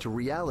vision into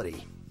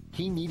reality,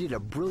 he needed a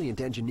brilliant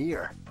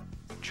engineer,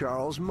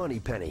 Charles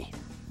Moneypenny.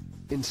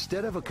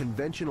 Instead of a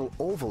conventional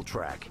oval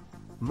track,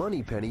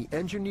 Moneypenny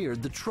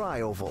engineered the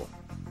tri-oval.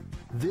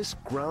 This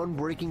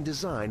groundbreaking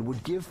design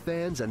would give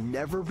fans a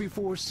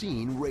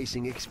never-before-seen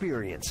racing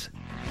experience.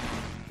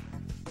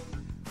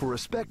 For a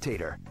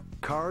spectator,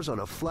 cars on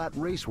a flat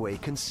raceway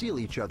conceal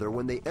each other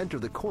when they enter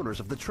the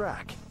corners of the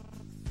track.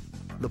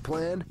 The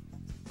plan?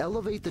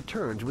 Elevate the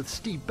turns with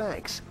steep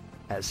banks,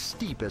 as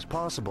steep as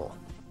possible.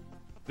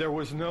 There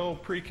was no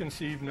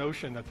preconceived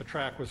notion that the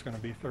track was going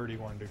to be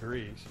 31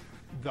 degrees.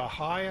 The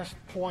highest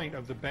point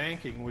of the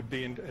banking would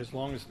be as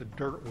long as the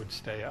dirt would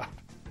stay up.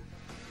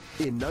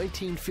 In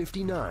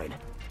 1959,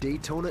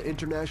 Daytona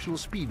International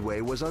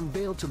Speedway was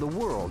unveiled to the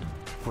world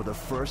for the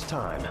first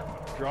time.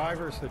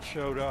 Drivers that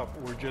showed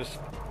up were just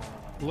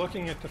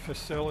looking at the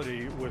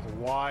facility with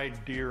wide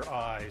deer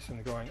eyes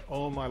and going,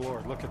 oh my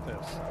Lord, look at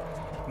this.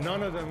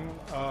 None of them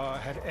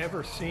had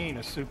ever seen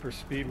a super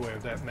speedway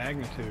of that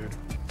magnitude.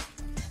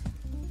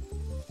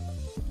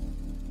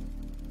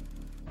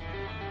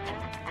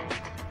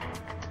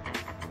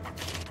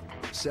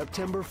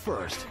 September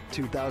 1st,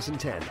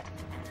 2010.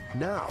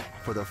 Now,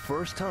 for the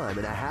first time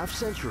in a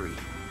half-century,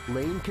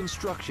 Lane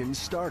Construction's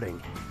starting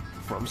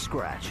from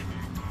scratch.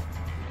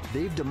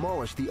 They've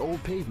demolished the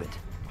old pavement,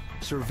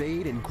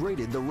 surveyed and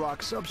graded the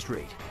rock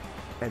substrate,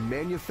 and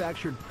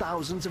manufactured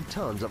thousands of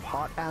tons of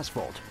hot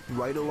asphalt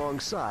right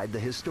alongside the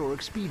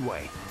historic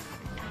speedway.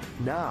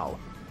 Now,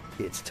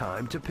 it's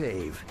time to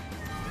pave.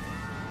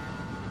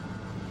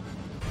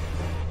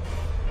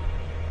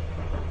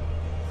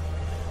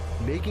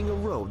 Making a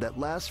road that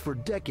lasts for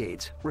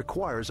decades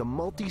requires a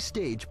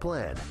multi-stage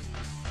plan.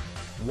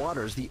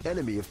 Water's the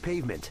enemy of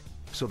pavement,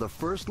 so the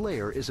first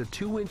layer is a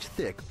 2-inch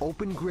thick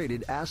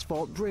open-graded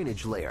asphalt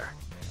drainage layer.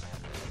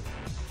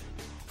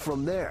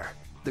 From there,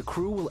 the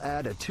crew will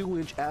add a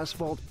 2-inch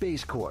asphalt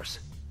base course.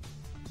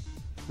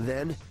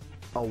 Then,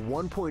 a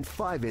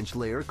 1.5-inch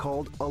layer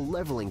called a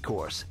leveling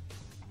course.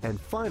 And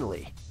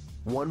finally,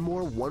 one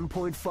more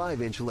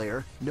 1.5-inch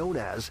layer known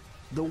as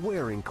the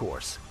wearing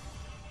course.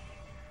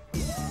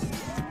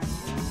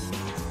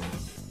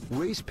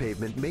 Race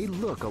pavement may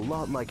look a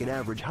lot like an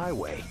average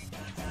highway,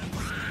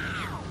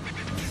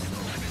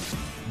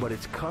 but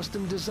it's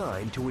custom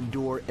designed to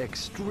endure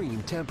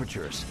extreme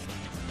temperatures.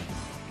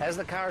 As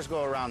the cars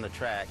go around the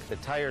track, the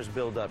tires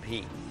build up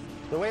heat.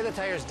 The way the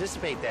tires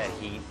dissipate that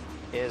heat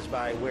is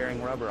by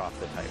wearing rubber off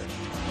the tires.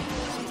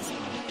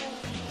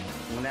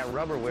 When that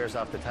rubber wears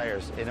off the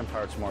tires, it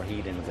imparts more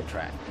heat into the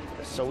track.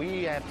 So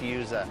we have to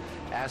use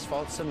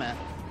asphalt cement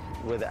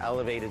with an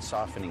elevated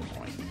softening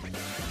point.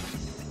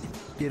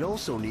 It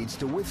also needs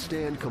to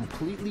withstand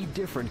completely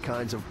different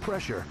kinds of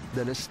pressure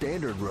than a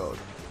standard road.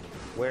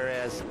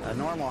 Whereas a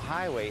normal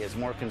highway is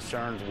more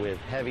concerned with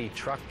heavy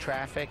truck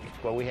traffic,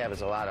 what we have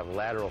is a lot of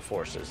lateral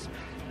forces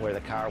where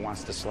the car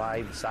wants to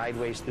slide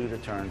sideways through the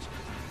turns,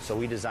 so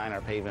we design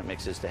our pavement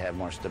mixes to have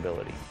more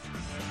stability.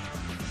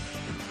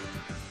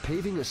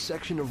 Paving a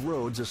section of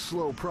road's a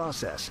slow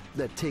process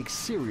that takes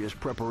serious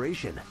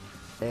preparation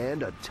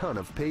and a ton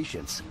of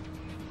patience.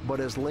 But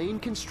as Lane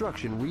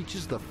Construction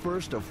reaches the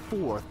first of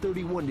 4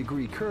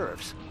 31-degree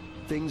curves,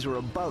 things are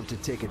about to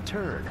take a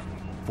turn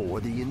for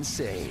the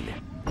insane.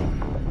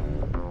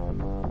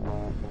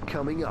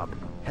 Coming up,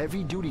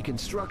 heavy-duty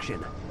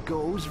construction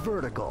goes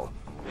vertical.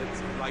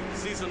 It's like the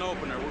season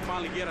opener. We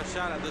finally get a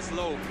shot at this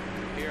low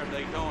here at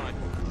Daytona.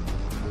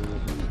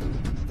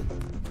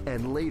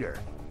 And later,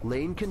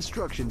 Lane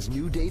Construction's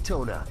new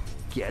Daytona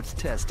gets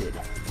tested.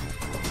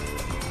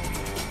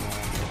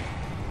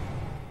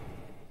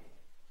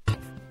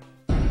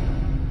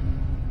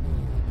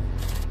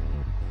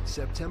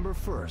 September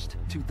 1st,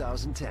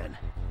 2010.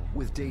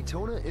 With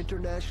Daytona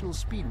International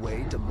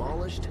Speedway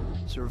demolished,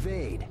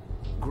 surveyed,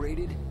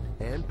 graded,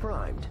 and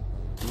primed,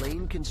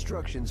 Lane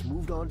Construction's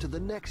moved on to the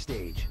next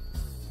stage,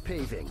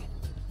 paving.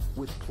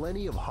 With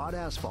plenty of hot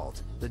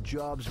asphalt, the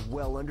job's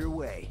well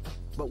underway.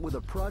 But with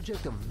a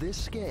project of this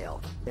scale,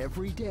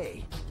 every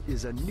day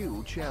is a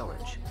new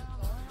challenge.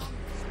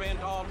 Spent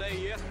all day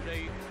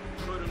yesterday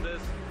putting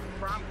this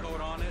prime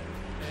coat on it,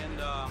 and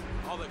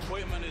all the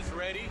equipment is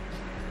ready.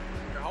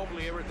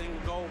 Hopefully everything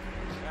will go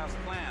as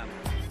planned.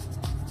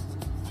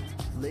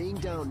 Laying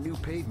down new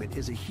pavement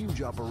is a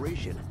huge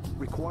operation,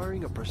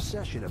 requiring a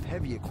procession of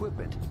heavy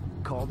equipment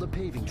called a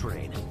paving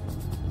train.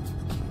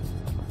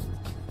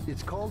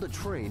 It's called a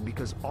train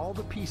because all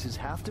the pieces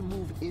have to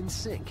move in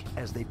sync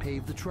as they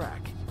pave the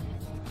track.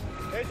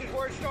 This is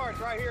where it starts,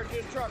 right here,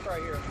 this truck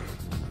right here.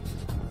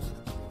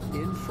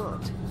 In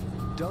front,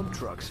 dump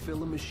trucks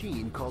fill a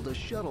machine called a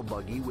shuttle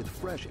buggy with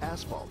fresh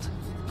asphalt.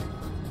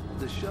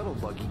 The shuttle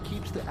buggy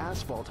keeps the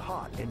asphalt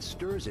hot and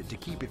stirs it to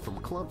keep it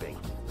from clumping.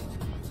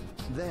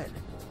 Then,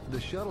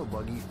 the shuttle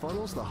buggy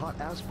funnels the hot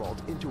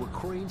asphalt into a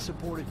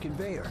crane-supported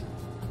conveyor.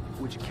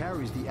 which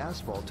carries the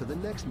asphalt to the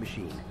next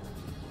machine,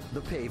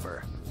 the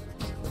paver.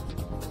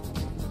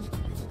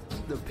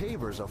 The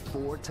paver's a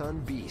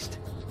 4-ton beast.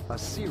 A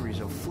series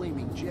of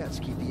flaming jets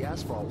keep the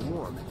asphalt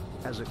warm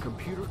as a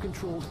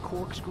computer-controlled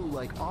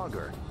corkscrew-like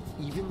auger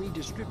evenly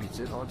distributes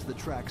it onto the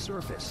track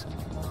surface.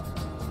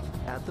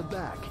 At the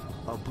back,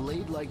 a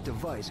blade-like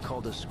device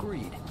called a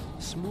screed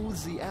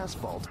smooths the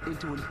asphalt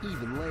into an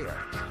even layer.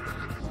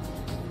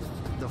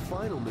 The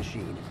final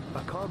machine,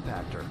 a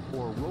compactor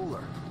or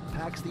roller,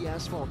 packs the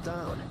asphalt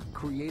down,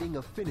 creating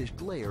a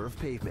finished layer of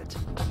pavement.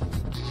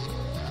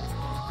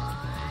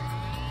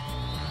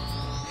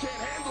 Can't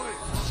handle it.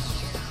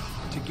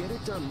 To get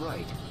it done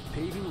right,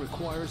 paving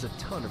requires a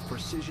ton of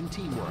precision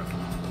teamwork.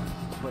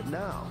 But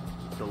now,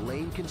 the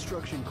Lane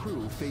construction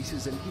crew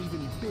faces an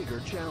even bigger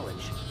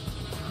challenge.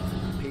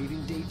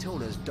 Paving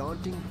Daytona's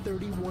daunting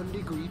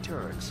 31-degree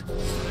turns.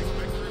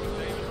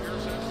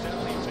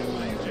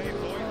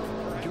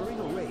 During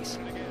a race,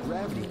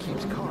 gravity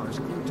keeps cars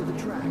glued to the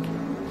track.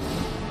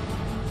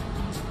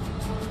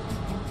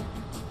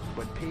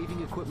 But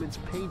paving equipment's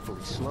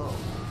painfully slow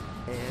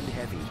and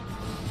heavy.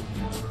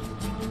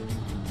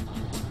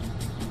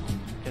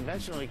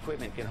 Conventional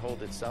equipment can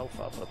hold itself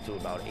up to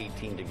about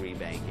 18-degree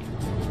banking.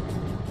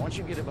 Once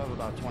you get above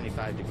about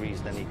 25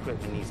 degrees, then the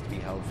equipment needs to be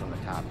held from the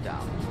top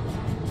down.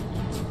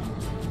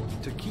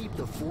 To keep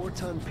the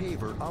 4-ton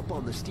paver up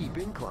on the steep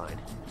incline,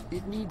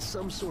 it needs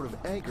some sort of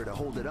anchor to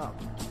hold it up.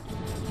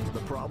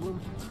 The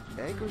problem?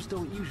 Anchors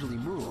don't usually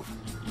move.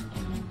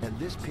 And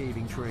this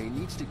paving train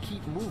needs to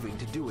keep moving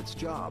to do its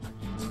job.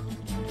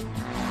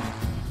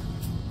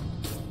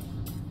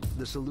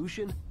 The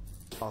solution?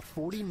 A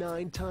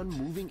 49-ton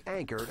moving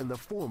anchor in the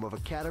form of a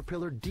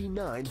Caterpillar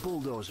D9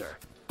 bulldozer.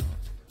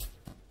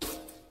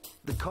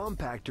 The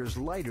compactor's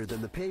lighter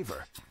than the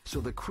paver, so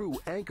the crew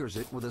anchors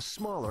it with a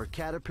smaller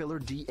Caterpillar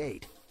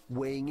D8,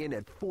 weighing in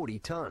at 40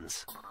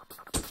 tons.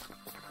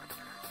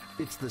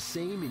 It's the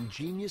same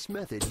ingenious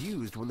method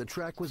used when the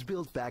track was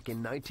built back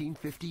in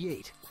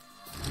 1958.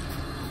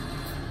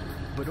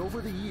 But over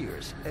the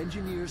years,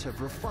 engineers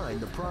have refined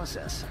the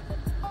process.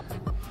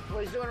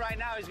 What he's doing right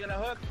now, he's going to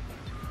hook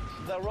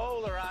the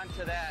roller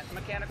onto that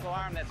mechanical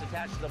arm that's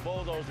attached to the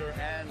bulldozer,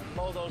 and the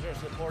bulldozer is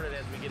supported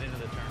as we get into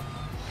the turn.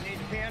 Need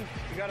a pin?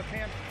 You got a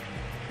pin?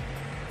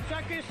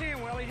 Suck this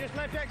in, Willie. Just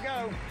let that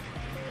go.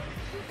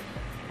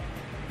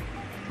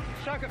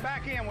 Suck it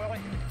back in, Willie.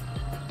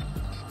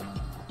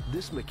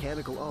 This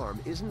mechanical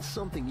arm isn't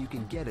something you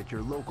can get at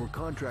your local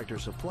contractor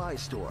supply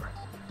store.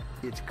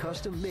 It's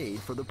custom made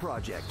for the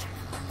project.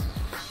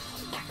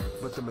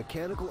 But the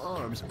mechanical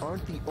arms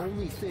aren't the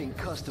only thing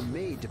custom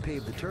made to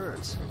pave the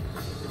turns.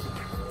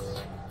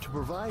 To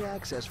provide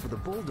access for the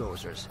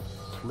bulldozers,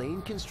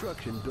 Lane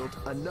Construction built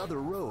another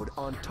road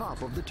on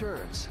top of the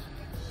turns.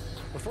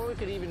 Before we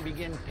could even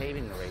begin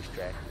paving the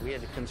racetrack, we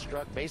had to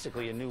construct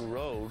basically a new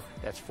road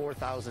that's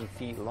 4,000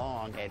 feet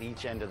long at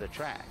each end of the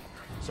track.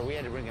 So we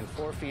had to bring in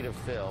 4 feet of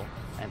fill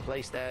and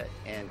place that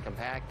and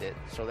compact it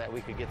so that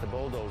we could get the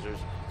bulldozers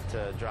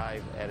to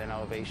drive at an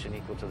elevation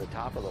equal to the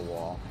top of the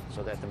wall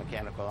so that the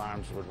mechanical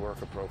arms would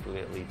work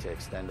appropriately to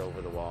extend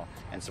over the wall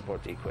and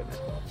support the equipment.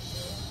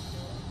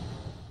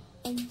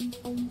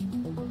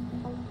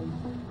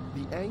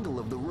 The angle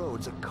of the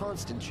road's a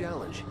constant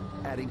challenge,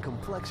 adding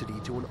complexity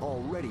to an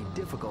already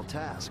difficult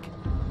task.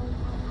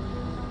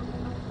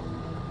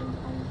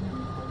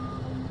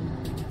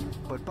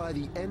 But by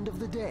the end of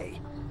the day,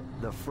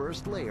 the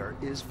first layer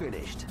is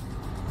finished.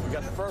 We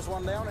got the first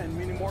one down and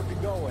many more to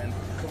go, and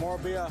tomorrow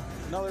will be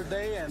another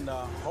day, and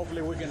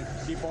hopefully we can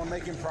keep on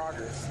making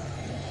progress.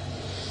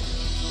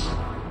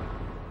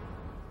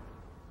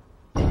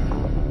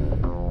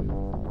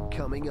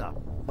 Coming up,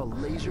 a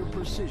laser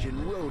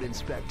precision road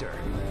inspector.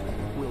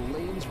 Will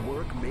Lane's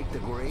work make the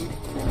grade?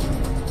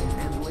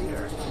 And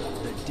later,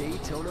 the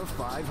Daytona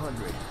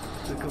 500,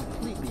 the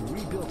completely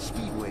rebuilt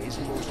Speedway's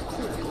most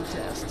critical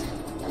test.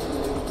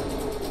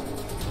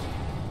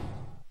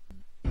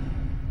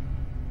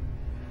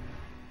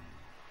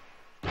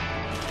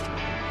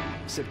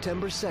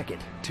 September 2nd,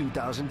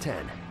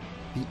 2010.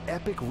 The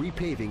epic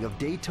repaving of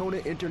Daytona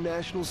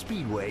International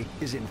Speedway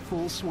is in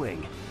full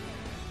swing.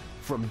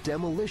 From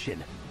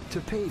demolition to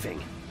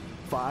paving,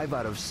 5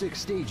 out of 6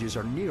 stages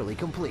are nearly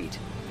complete.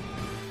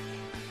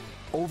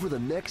 Over the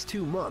next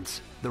 2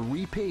 months, the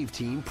repave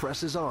team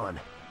presses on,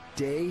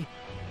 day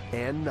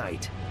and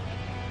night.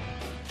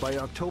 By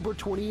October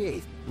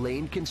 28th,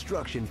 Lane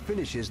Construction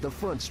finishes the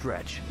front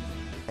stretch,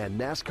 and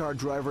NASCAR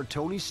driver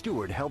Tony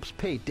Stewart helps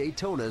paint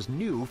Daytona's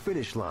new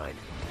finish line.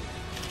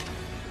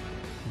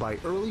 By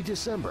early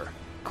December,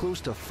 close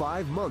to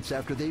 5 months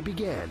after they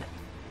began,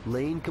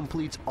 Lane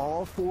completes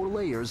all 4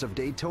 layers of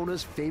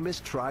Daytona's famous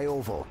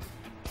tri-oval.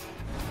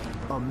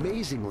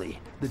 Amazingly,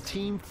 the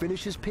team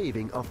finishes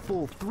paving a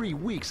full 3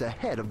 weeks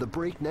ahead of the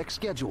breakneck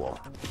schedule.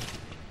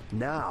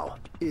 Now,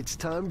 it's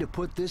time to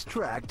put this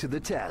track to the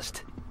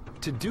test.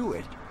 To do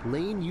it,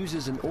 Lane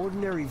uses an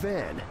ordinary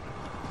van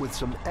with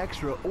some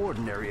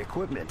extraordinary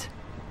equipment.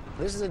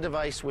 This is a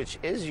device which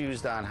is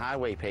used on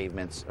highway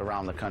pavements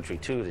around the country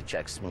too to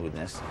check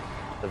smoothness.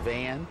 The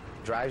van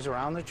drives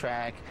around the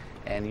track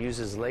and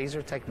uses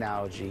laser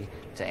technology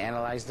to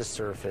analyze the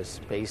surface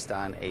based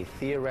on a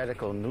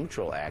theoretical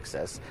neutral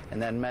axis,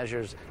 and then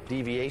measures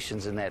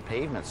deviations in that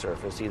pavement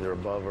surface either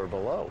above or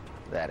below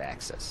that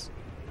axis.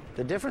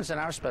 The difference in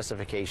our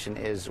specification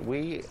is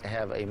we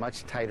have a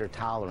much tighter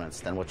tolerance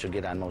than what you'll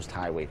get on most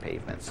highway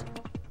pavements.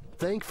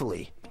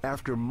 Thankfully,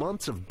 after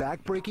months of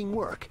backbreaking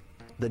work,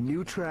 the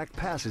new track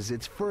passes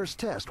its first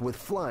test with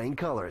flying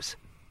colors.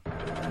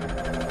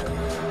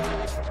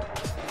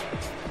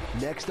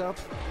 Next up,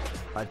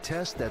 a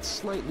test that's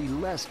slightly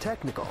less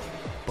technical,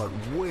 but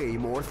way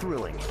more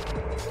thrilling.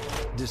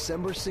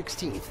 December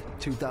 16th,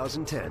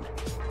 2010.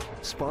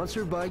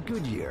 Sponsored by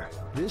Goodyear,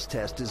 this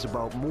test is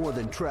about more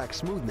than track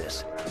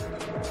smoothness.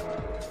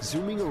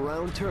 Zooming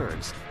around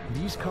turns,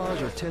 these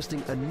cars are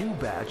testing a new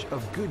batch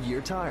of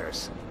Goodyear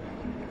tires.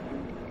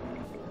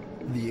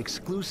 The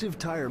exclusive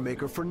tire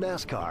maker for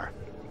NASCAR,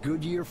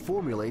 Goodyear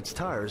formulates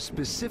tires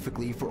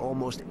specifically for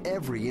almost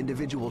every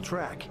individual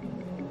track.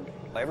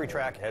 Every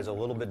track has a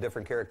little bit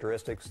different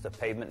characteristics. The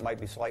pavement might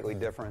be slightly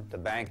different, the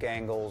bank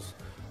angles,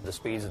 the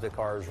speeds that the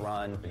cars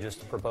run,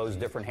 just propose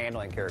different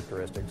handling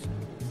characteristics.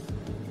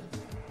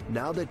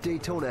 Now that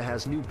Daytona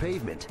has new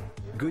pavement,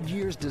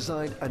 Goodyear's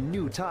designed a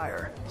new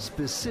tire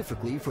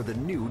specifically for the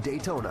new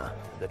Daytona.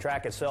 The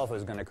track itself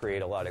is going to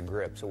create a lot of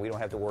grip, so we don't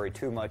have to worry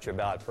too much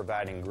about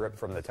providing grip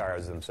from the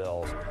tires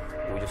themselves.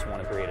 We just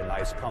want to create a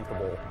nice,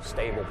 comfortable,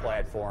 stable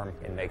platform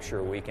and make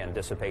sure we can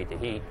dissipate the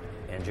heat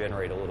and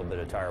generate a little bit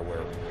of tire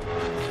wear.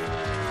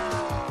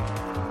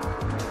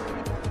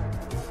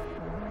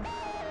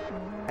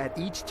 At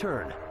each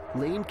turn,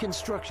 Lane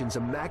Construction's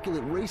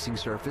immaculate racing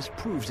surface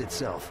proves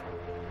itself,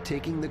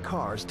 taking the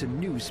cars to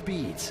new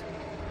speeds.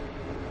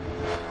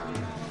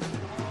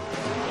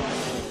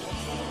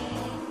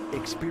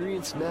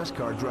 Experienced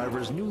NASCAR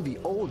drivers knew the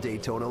old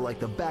Daytona like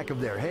the back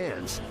of their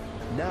hands.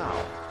 Now,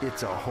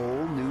 it's a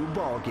whole new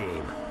ball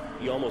game.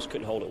 You almost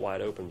couldn't hold it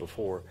wide open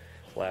before,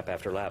 lap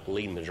after lap,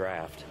 leading the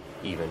draft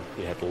even.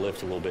 You'd have to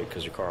lift a little bit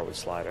because your car would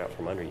slide out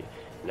from under you.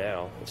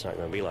 Now, it's not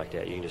going to be like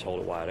that. You can just hold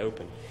it wide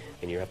open,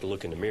 and you have to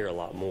look in the mirror a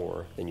lot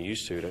more than you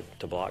used to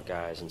block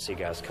guys and see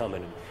guys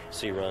coming and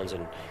see runs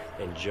and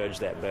judge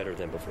that better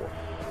than before.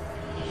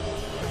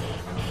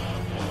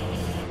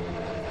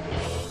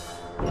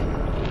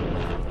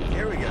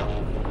 Here we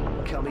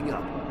go. Coming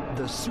up,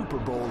 the Super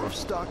Bowl of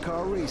stock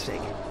car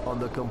racing on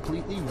the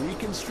completely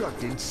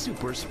reconstructed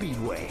Super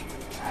Speedway.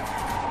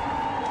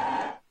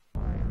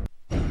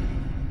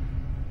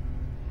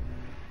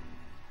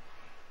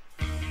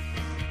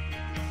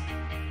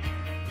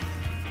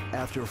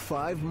 After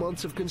 5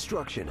 months of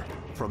construction,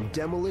 from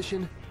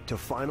demolition to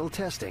final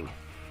testing,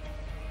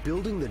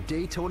 building the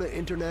Daytona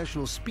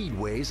International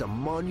Speedway is a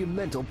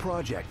monumental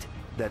project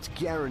that's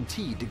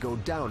guaranteed to go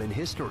down in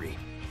history.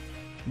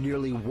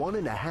 Nearly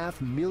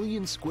 1.5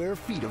 million square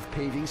feet of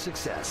paving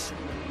success.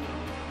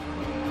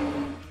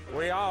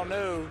 We all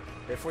knew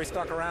if we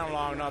stuck around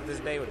long enough, this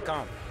day would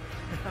come.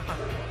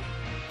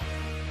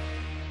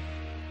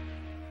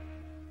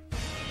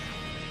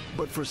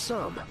 But for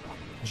some,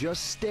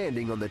 just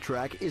standing on the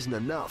track isn't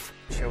enough.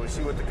 Shall we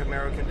see what the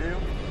Camaro can do?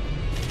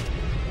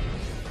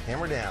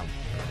 Hammer down.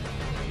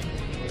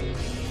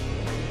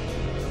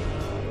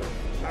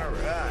 All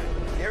right,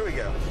 here we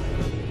go.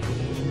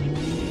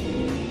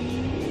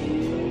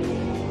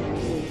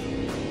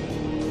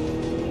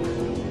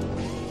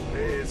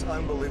 It's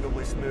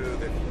unbelievably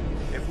smooth.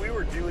 If we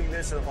were doing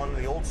this on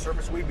the old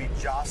surface, we'd be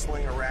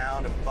jostling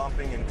around and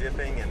bumping and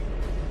dipping, and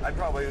I'd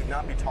probably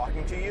not be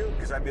talking to you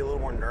because I'd be a little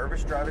more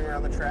nervous driving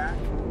around the track.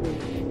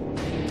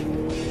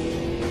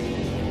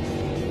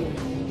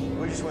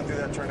 We just went through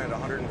that turn at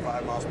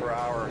 105 miles per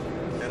hour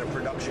in a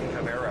production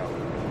Camaro.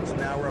 So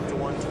now we're up to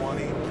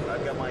 120.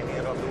 I've got my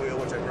hand off the wheel,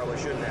 which I probably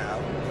shouldn't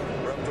have.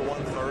 We're up to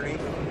 130,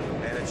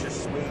 and it's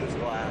just smooth as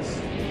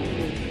glass.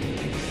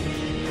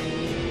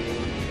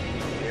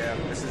 Yeah,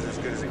 this is as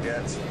good as it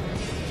gets.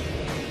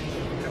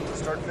 Come to the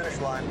start-finish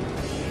line.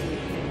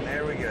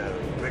 There we go.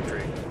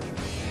 Victory.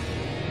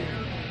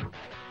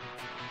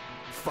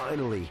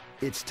 Finally,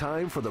 it's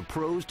time for the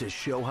pros to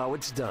show how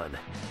it's done.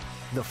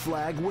 The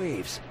flag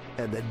waves,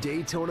 and the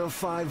Daytona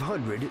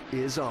 500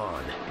 is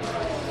on.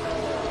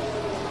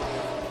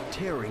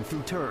 Tearing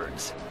through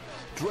turns,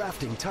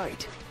 drafting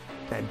tight,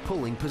 and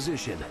pulling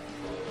position.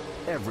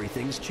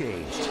 Everything's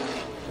changed.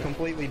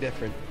 Completely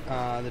different.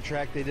 The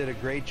track, they did a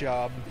great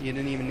job. You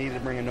didn't even need to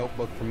bring a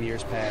notebook from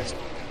years past.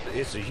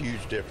 It's a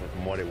huge difference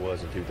from what it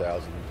was in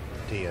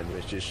 2010.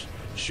 It's just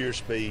sheer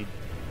speed,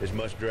 as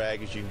much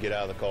drag as you can get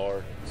out of the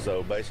car.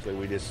 So basically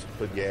we just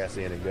put gas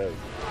in and go.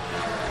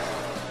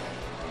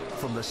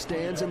 From the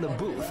stands and the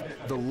booth,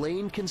 the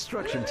Lane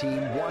Construction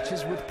team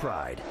watches with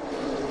pride.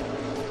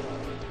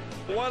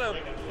 What an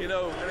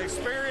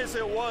experience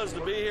it was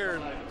to be here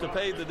to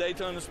pave the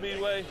Daytona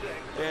Speedway,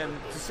 and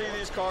to see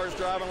these cars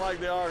driving like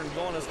they are and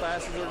going as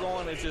fast as they're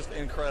going. It's just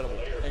incredible,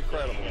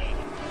 incredible.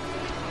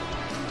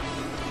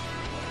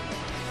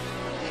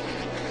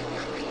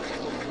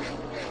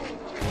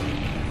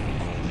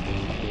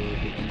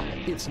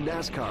 It's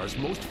NASCAR's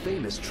most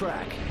famous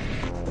track.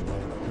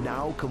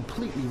 now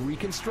completely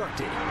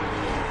reconstructed.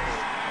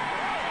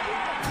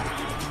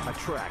 A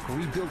track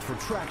rebuilt for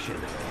traction,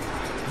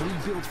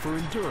 rebuilt for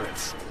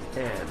endurance,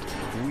 and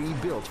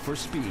rebuilt for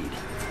speed.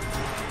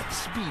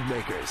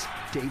 Speedmakers,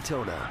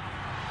 Daytona.